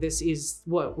hatching. This is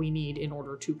what we need in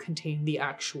order to contain the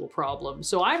actual problem.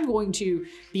 So I'm going to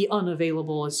be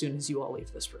unavailable as soon as you all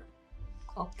leave this room.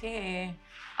 Okay.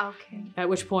 Okay. At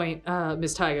which point,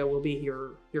 Ms. Taiga will be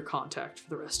your contact for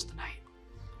the rest of the night.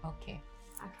 Okay.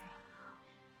 Okay.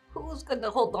 Who's gonna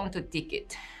hold on to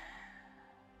ticket?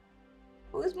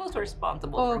 Who is most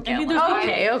responsible Oh, for I mean, gala?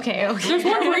 okay. There's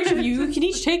one for each of you. You can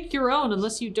each take your own,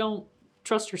 unless you don't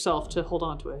trust yourself to hold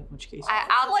on to it, in which case.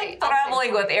 I'll like take- I'll take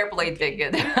traveling one. with airplane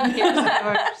ticket.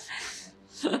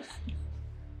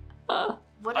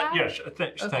 Would I? Yes,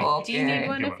 thanks. Okay. Thank Do you need Okay.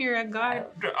 one if you're a god?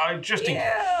 I just in case.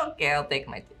 Yeah, okay, I'll take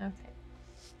my ticket. Okay.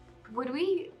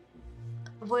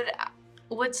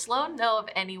 Would Sloan know of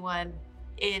anyone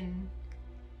in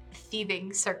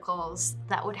thieving circles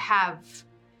that would have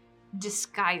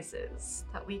disguises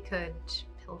that we could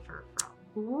pilfer from?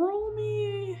 Roll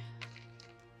me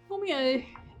roll me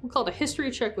we'll call it a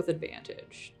history check with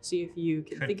advantage. See if you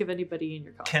can think of anybody in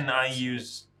your contacts. Can I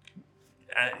use,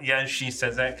 as she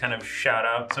says that, kind of shout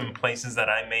out some places that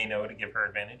I may know to give her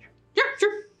advantage?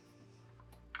 Sure.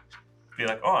 Be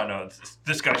like, oh, no,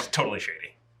 this guy's totally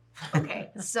shady. Okay,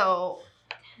 so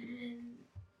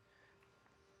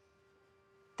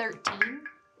 13.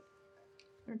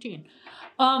 13.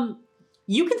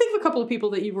 You can think of a couple of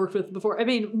people that you've worked with before. I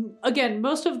mean, again,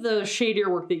 most of the shadier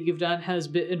work that you've done has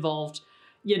been involved,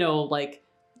 like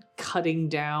cutting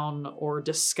down or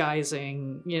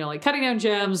disguising, like cutting down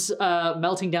gems,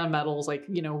 melting down metals, like,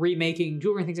 remaking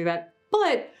jewelry and things like that.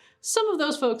 But some of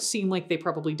those folks seem like they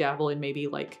probably dabble in maybe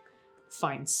like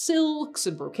fine silks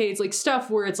and brocades, like stuff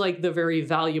where it's like the very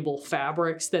valuable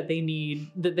fabrics that they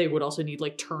need, that they would also need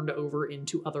like turned over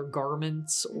into other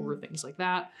garments or things like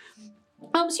that.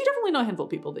 So you definitely know a handful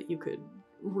of people that you could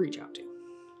reach out to.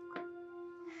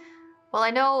 Well,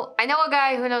 I know a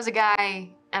guy who knows a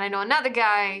guy, and I know another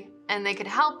guy, and they could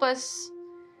help us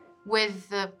with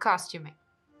the costuming.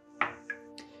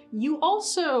 You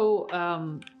also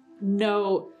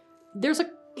know there's a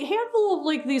handful of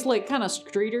like these like kind of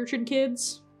street urchin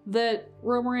kids that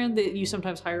roam around that you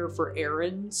sometimes hire for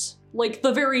errands. Like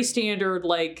the very standard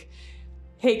like,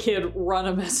 hey kid, run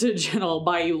a message and I'll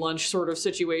buy you lunch sort of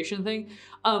situation thing.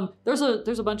 There's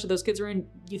a bunch of those kids around.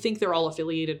 You think they're all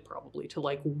affiliated probably to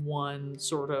like one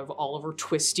sort of Oliver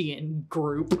Twistian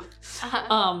group.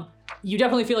 Uh-huh. You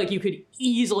definitely feel like you could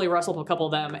easily rustle up a couple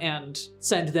of them and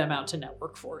send them out to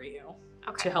network for you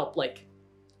to help like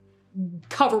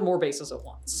cover more bases at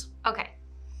once. Okay.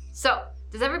 So,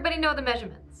 does everybody know the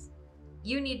measurements?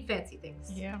 You need fancy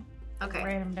things. Yeah. Okay.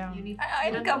 Write them down. You need.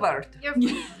 I'm covered. You're,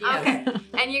 okay.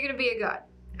 And you're gonna be a god.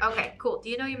 Okay. Cool. Do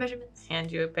you know your measurements?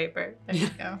 Hand you a paper. There you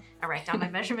go. I'll write down my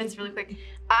measurements really quick.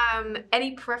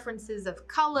 Any preferences of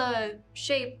color,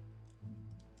 shape?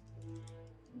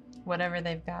 Whatever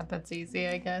they've got, that's easy,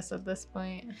 I guess, at this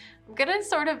point. I'm gonna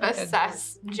sort of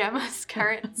assess Gemma's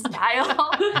current style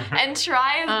and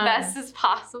try as best as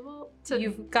possible to.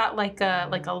 You've got like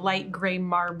a light gray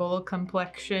marble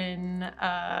complexion,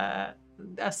 a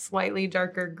slightly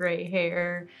darker gray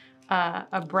hair,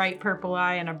 a bright purple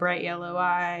eye and a bright yellow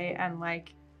eye, and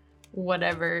like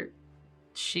whatever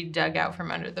she dug out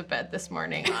from under the bed this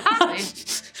morning,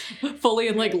 honestly. Fully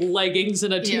in like leggings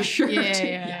and a t-shirt.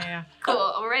 Yeah. Cool.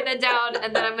 I'll write that down,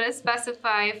 and then I'm gonna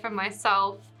specify for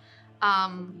myself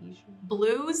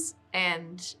blues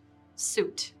and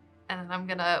suit, and then I'm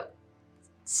gonna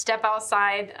step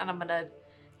outside, and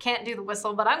can't do the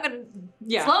whistle, but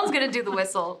Sloane's gonna do the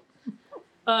whistle.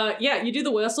 You do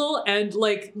the whistle, and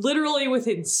like literally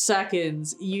within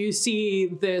seconds, you see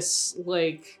this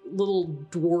like little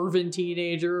dwarven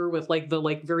teenager with like the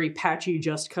like very patchy,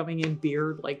 just coming in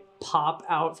beard like pop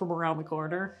out from around the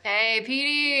corner. Hey,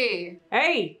 Petey!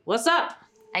 Hey, what's up?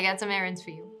 I got some errands for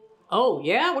you. Oh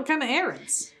yeah, what kind of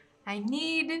errands? I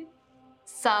need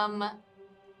some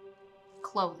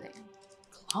clothing.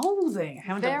 Clothing. I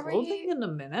haven't done clothing in a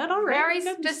minute. All right. Very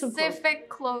specific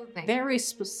clothing. Very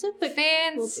specific.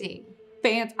 Fancy.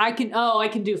 I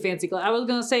can do fancy clothes. I was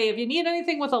gonna say, if you need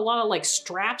anything with a lot of like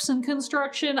straps and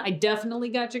construction, I definitely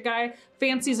got your guy.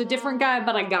 Fancy's a different guy,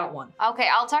 but I got one. Okay,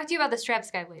 I'll talk to you about the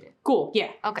straps guy later. Cool.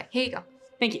 Yeah. Okay, here you go.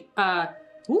 Thank you.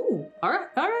 Ooh. All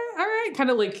right. Kind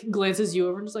of like glances you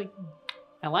over and just like,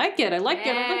 I like it. All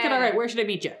right, where should I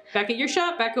meet you? Back at your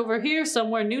shop? Back over here?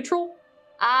 Somewhere neutral?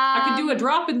 I could do a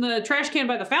drop in the trash can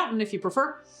by the fountain if you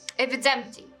prefer. If it's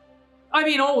empty. I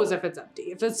mean, always if it's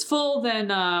empty. If it's full, then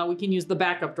we can use the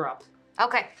backup drop.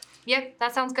 Okay. Yeah,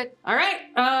 that sounds good. All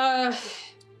right.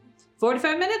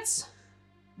 45 minutes?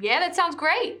 Yeah, that sounds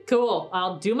great. Cool.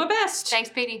 I'll do my best. Thanks,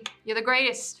 Petey. You're the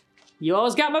greatest. You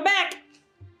always got my back.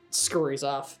 Scurries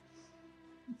off.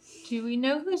 Do we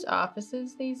know whose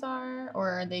offices these are, or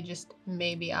are they just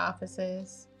maybe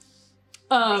offices?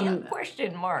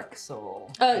 Question mark, so.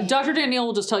 Dr. Danielle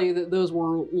will just tell you that those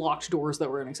were locked doors that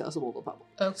were inaccessible to the public.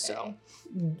 Okay. So,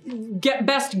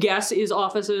 best guess is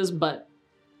offices, but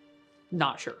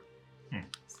not sure.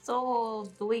 So,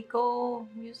 do we go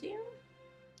museum?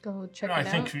 Go check it I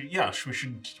out. think, we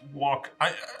should walk.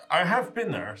 I have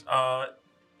been there.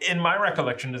 In my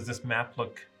recollection, does this map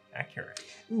look accurate?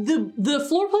 The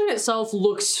floor plan itself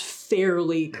looks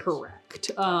fairly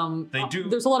correct. They do.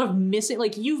 There's a lot of missing,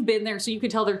 like you've been there, so you can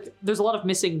tell there's a lot of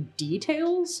missing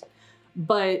details,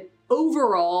 but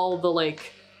overall, the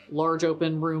like large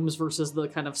open rooms versus the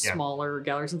kind of smaller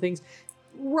galleries and things,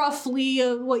 roughly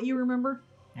what you remember.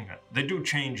 Okay. They do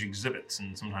change exhibits,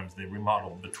 and sometimes they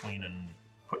remodel between and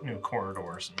put new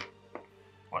corridors and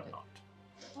whatnot.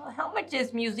 Well, how much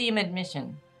is museum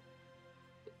admission?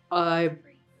 I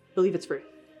believe it's free.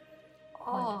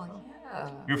 Oh, yeah.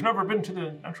 You've never been to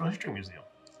the Natural History Museum.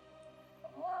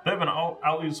 They have an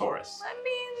Allosaurus. I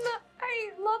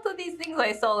mean, lots of these things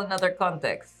I saw in other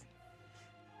contexts.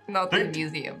 Not the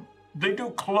museum. They do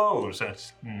close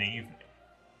in the evening.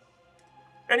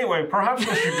 Anyway, perhaps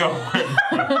we should go.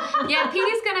 Yeah,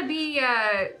 Petey's gonna be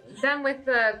done with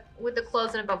the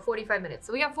clothes in about 45 minutes.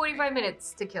 So we got 45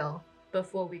 minutes to kill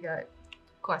before we got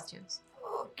questions.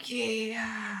 Okay,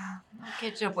 I'll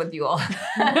catch up with you all.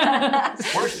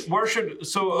 where should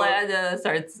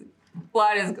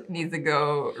Vlad needs to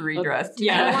go redress. Do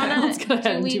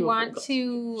we want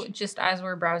to, just as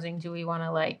we're browsing, do we want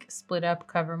to like split up,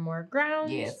 cover more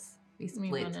ground? Yes, we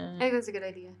split. I think that's a good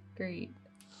idea. Great.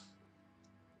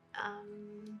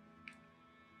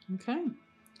 Okay.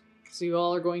 So you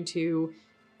all are going to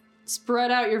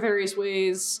spread out your various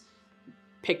ways,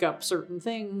 pick up certain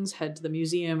things, head to the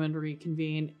museum, and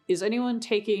reconvene. Is anyone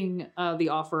taking the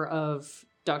offer of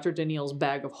Dr. Daniel's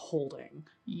bag of holding?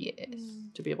 Yes.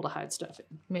 To be able to hide stuff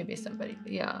in. Maybe somebody,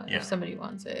 if somebody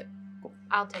wants it.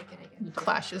 I'll take it again. It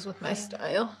clashes with my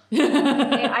style.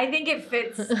 I think it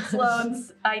fits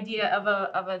Sloane's idea of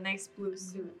a nice blue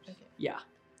suit. Yeah.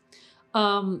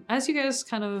 As you guys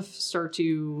kind of start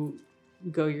to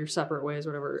go your separate ways,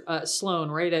 whatever, Sloane,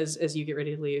 right as you get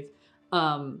ready to leave,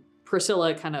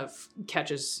 Priscilla kind of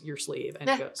catches your sleeve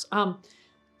and goes,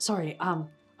 sorry,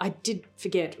 I did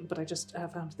forget, but I just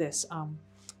found this.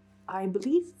 I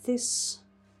believe this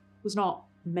was not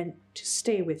meant to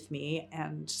stay with me,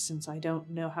 and since I don't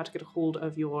know how to get a hold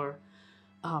of your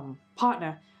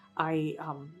partner, I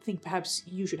think perhaps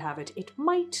you should have it. It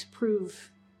might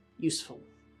prove useful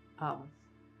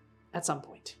at some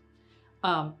point.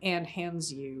 And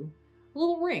hands you a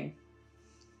little ring.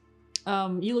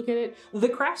 You look at it. The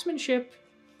craftsmanship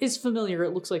is familiar.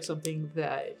 It looks like something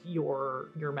that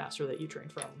your master that you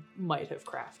trained from might have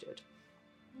crafted.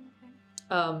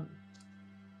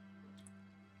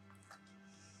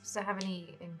 Does it have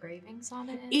any engravings on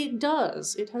it? It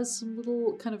does. It has some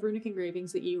little kind of runic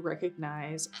engravings that you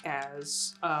recognize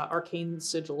as arcane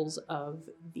sigils of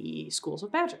the schools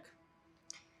of magic.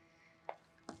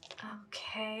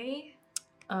 Okay.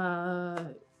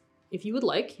 If you would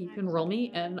like, you can roll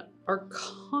me an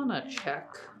Arcana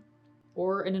check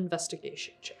or an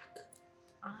investigation check.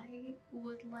 I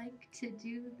would like to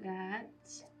do that.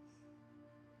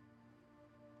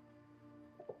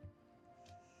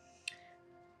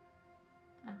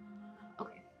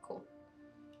 Okay, cool.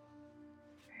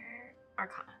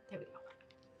 Arcana. There we go.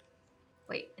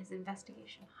 Wait, is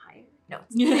investigation higher? No.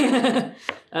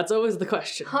 That's always the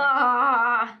question.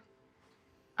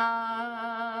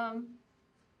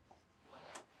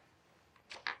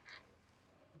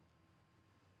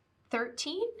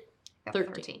 13?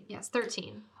 13. Yes,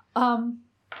 13. Bye.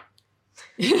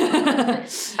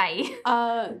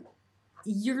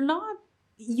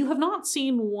 You have not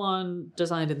seen one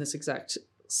designed in this exact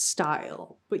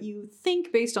style, but you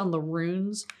think based on the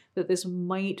runes that this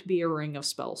might be a ring of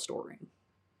spell storing.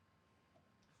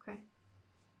 Okay.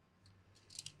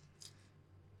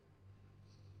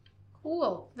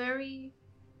 Cool. Very,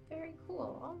 very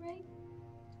cool. All right.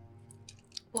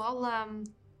 Well,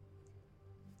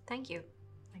 thank you,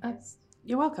 I guess.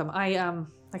 You're welcome. I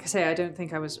like I say, I don't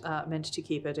think I was meant to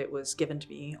keep it. It was given to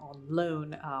me on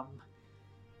loan,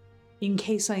 in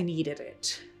case I needed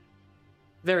it.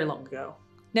 Very long ago.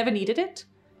 Never needed it.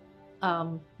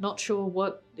 Not sure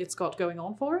what it's got going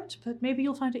on for it, but maybe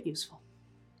you'll find it useful.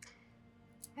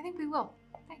 I think we will.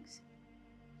 Thanks.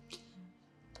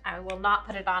 I will not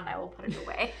put it on. I will put it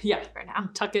away. Yeah. For now.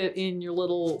 Tuck it in your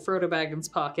little Frodo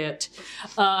Baggins pocket,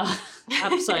 out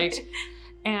of sight.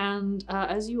 And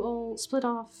as you all split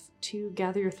off to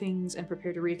gather your things and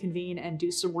prepare to reconvene and do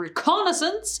some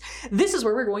reconnaissance, this is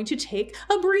where we're going to take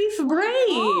a brief break.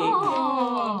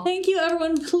 Oh. Thank you,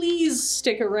 everyone. Please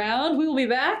stick around. We will be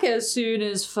back as soon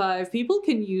as 5 people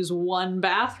can use one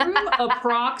bathroom,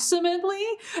 approximately.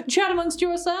 Chat amongst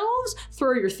yourselves.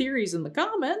 Throw your theories in the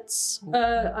comments.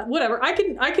 Whatever. I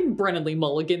can Brennanly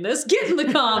mulligan this. Get in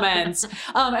the comments.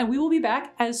 And we will be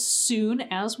back as soon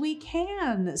as we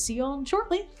can. See you all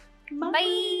shortly. Bye.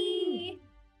 Bye.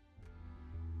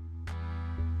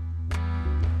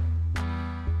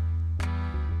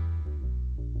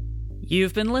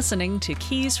 You've been listening to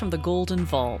Keys from the Golden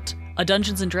Vault, a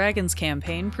Dungeons & Dragons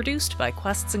campaign produced by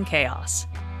Quests and Chaos.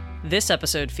 This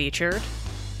episode featured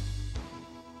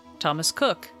Thomas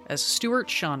Cook as Stuart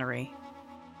Shaunery,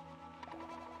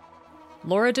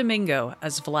 Laura Domingo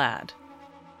as Vlad,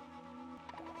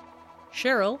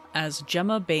 Cheryl as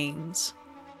Gemma Baines,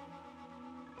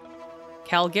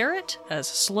 Cal Garrett as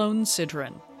Sloane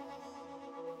Sidran,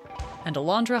 and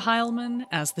Alondra Heilman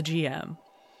as the GM.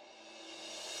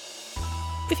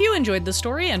 If you enjoyed the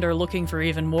story and are looking for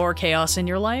even more chaos in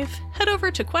your life, head over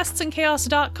to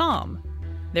questsandchaos.com.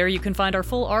 There you can find our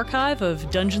full archive of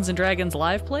Dungeons & Dragons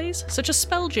live plays, such as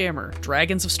Spelljammer,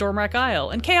 Dragons of Stormwreck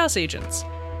Isle, and Chaos Agents,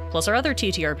 plus our other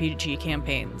TTRPG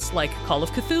campaigns, like Call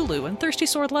of Cthulhu and Thirsty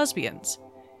Sword Lesbians.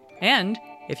 And,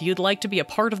 if you'd like to be a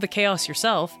part of the chaos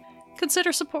yourself,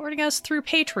 consider supporting us through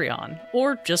Patreon,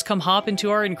 or just come hop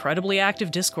into our incredibly active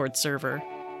Discord server.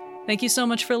 Thank you so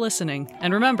much for listening,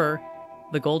 and remember,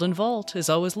 the Golden Vault is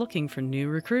always looking for new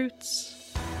recruits.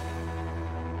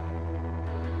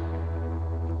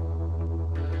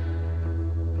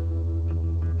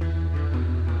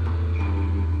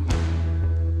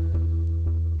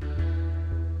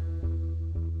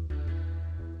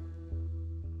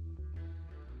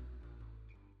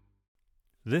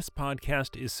 This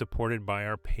podcast is supported by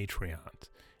our Patreons,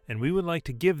 and we would like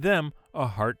to give them a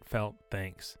heartfelt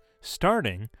thanks,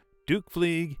 starting Duke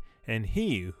Fleeg and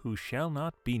He Who Shall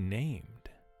Not Be Named.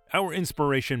 Our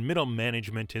inspiration, Middle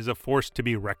Management, is a force to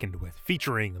be reckoned with,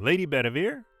 featuring Lady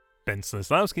Bedivere, Ben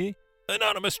Slislawski,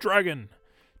 Anonymous Dragon,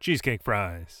 Cheesecake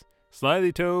Fries,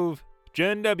 Slyly Tove,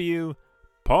 Jen W.,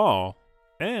 Paul,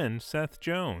 and Seth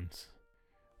Jones.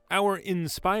 Our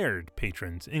inspired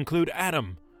patrons include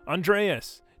Adam,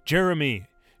 Andreas, Jeremy,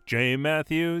 Jay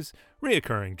Matthews,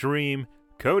 Reoccurring Dream,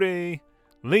 Cody,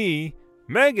 Lee,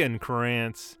 Megan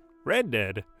Krantz, Red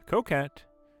Dead, Coquette,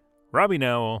 Robbie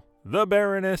Nowell, The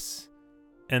Baroness,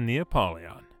 and the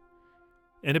Apollyon.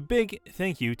 And a big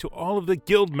thank you to all of the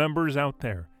guild members out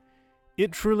there.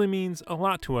 It truly means a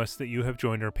lot to us that you have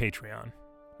joined our Patreon.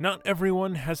 Not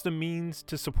everyone has the means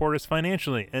to support us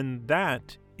financially, and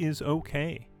that is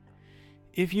okay.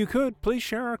 If you could, please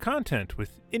share our content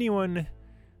with anyone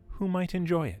who might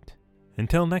enjoy it.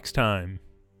 Until next time,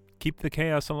 keep the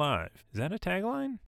chaos alive. Is that a tagline?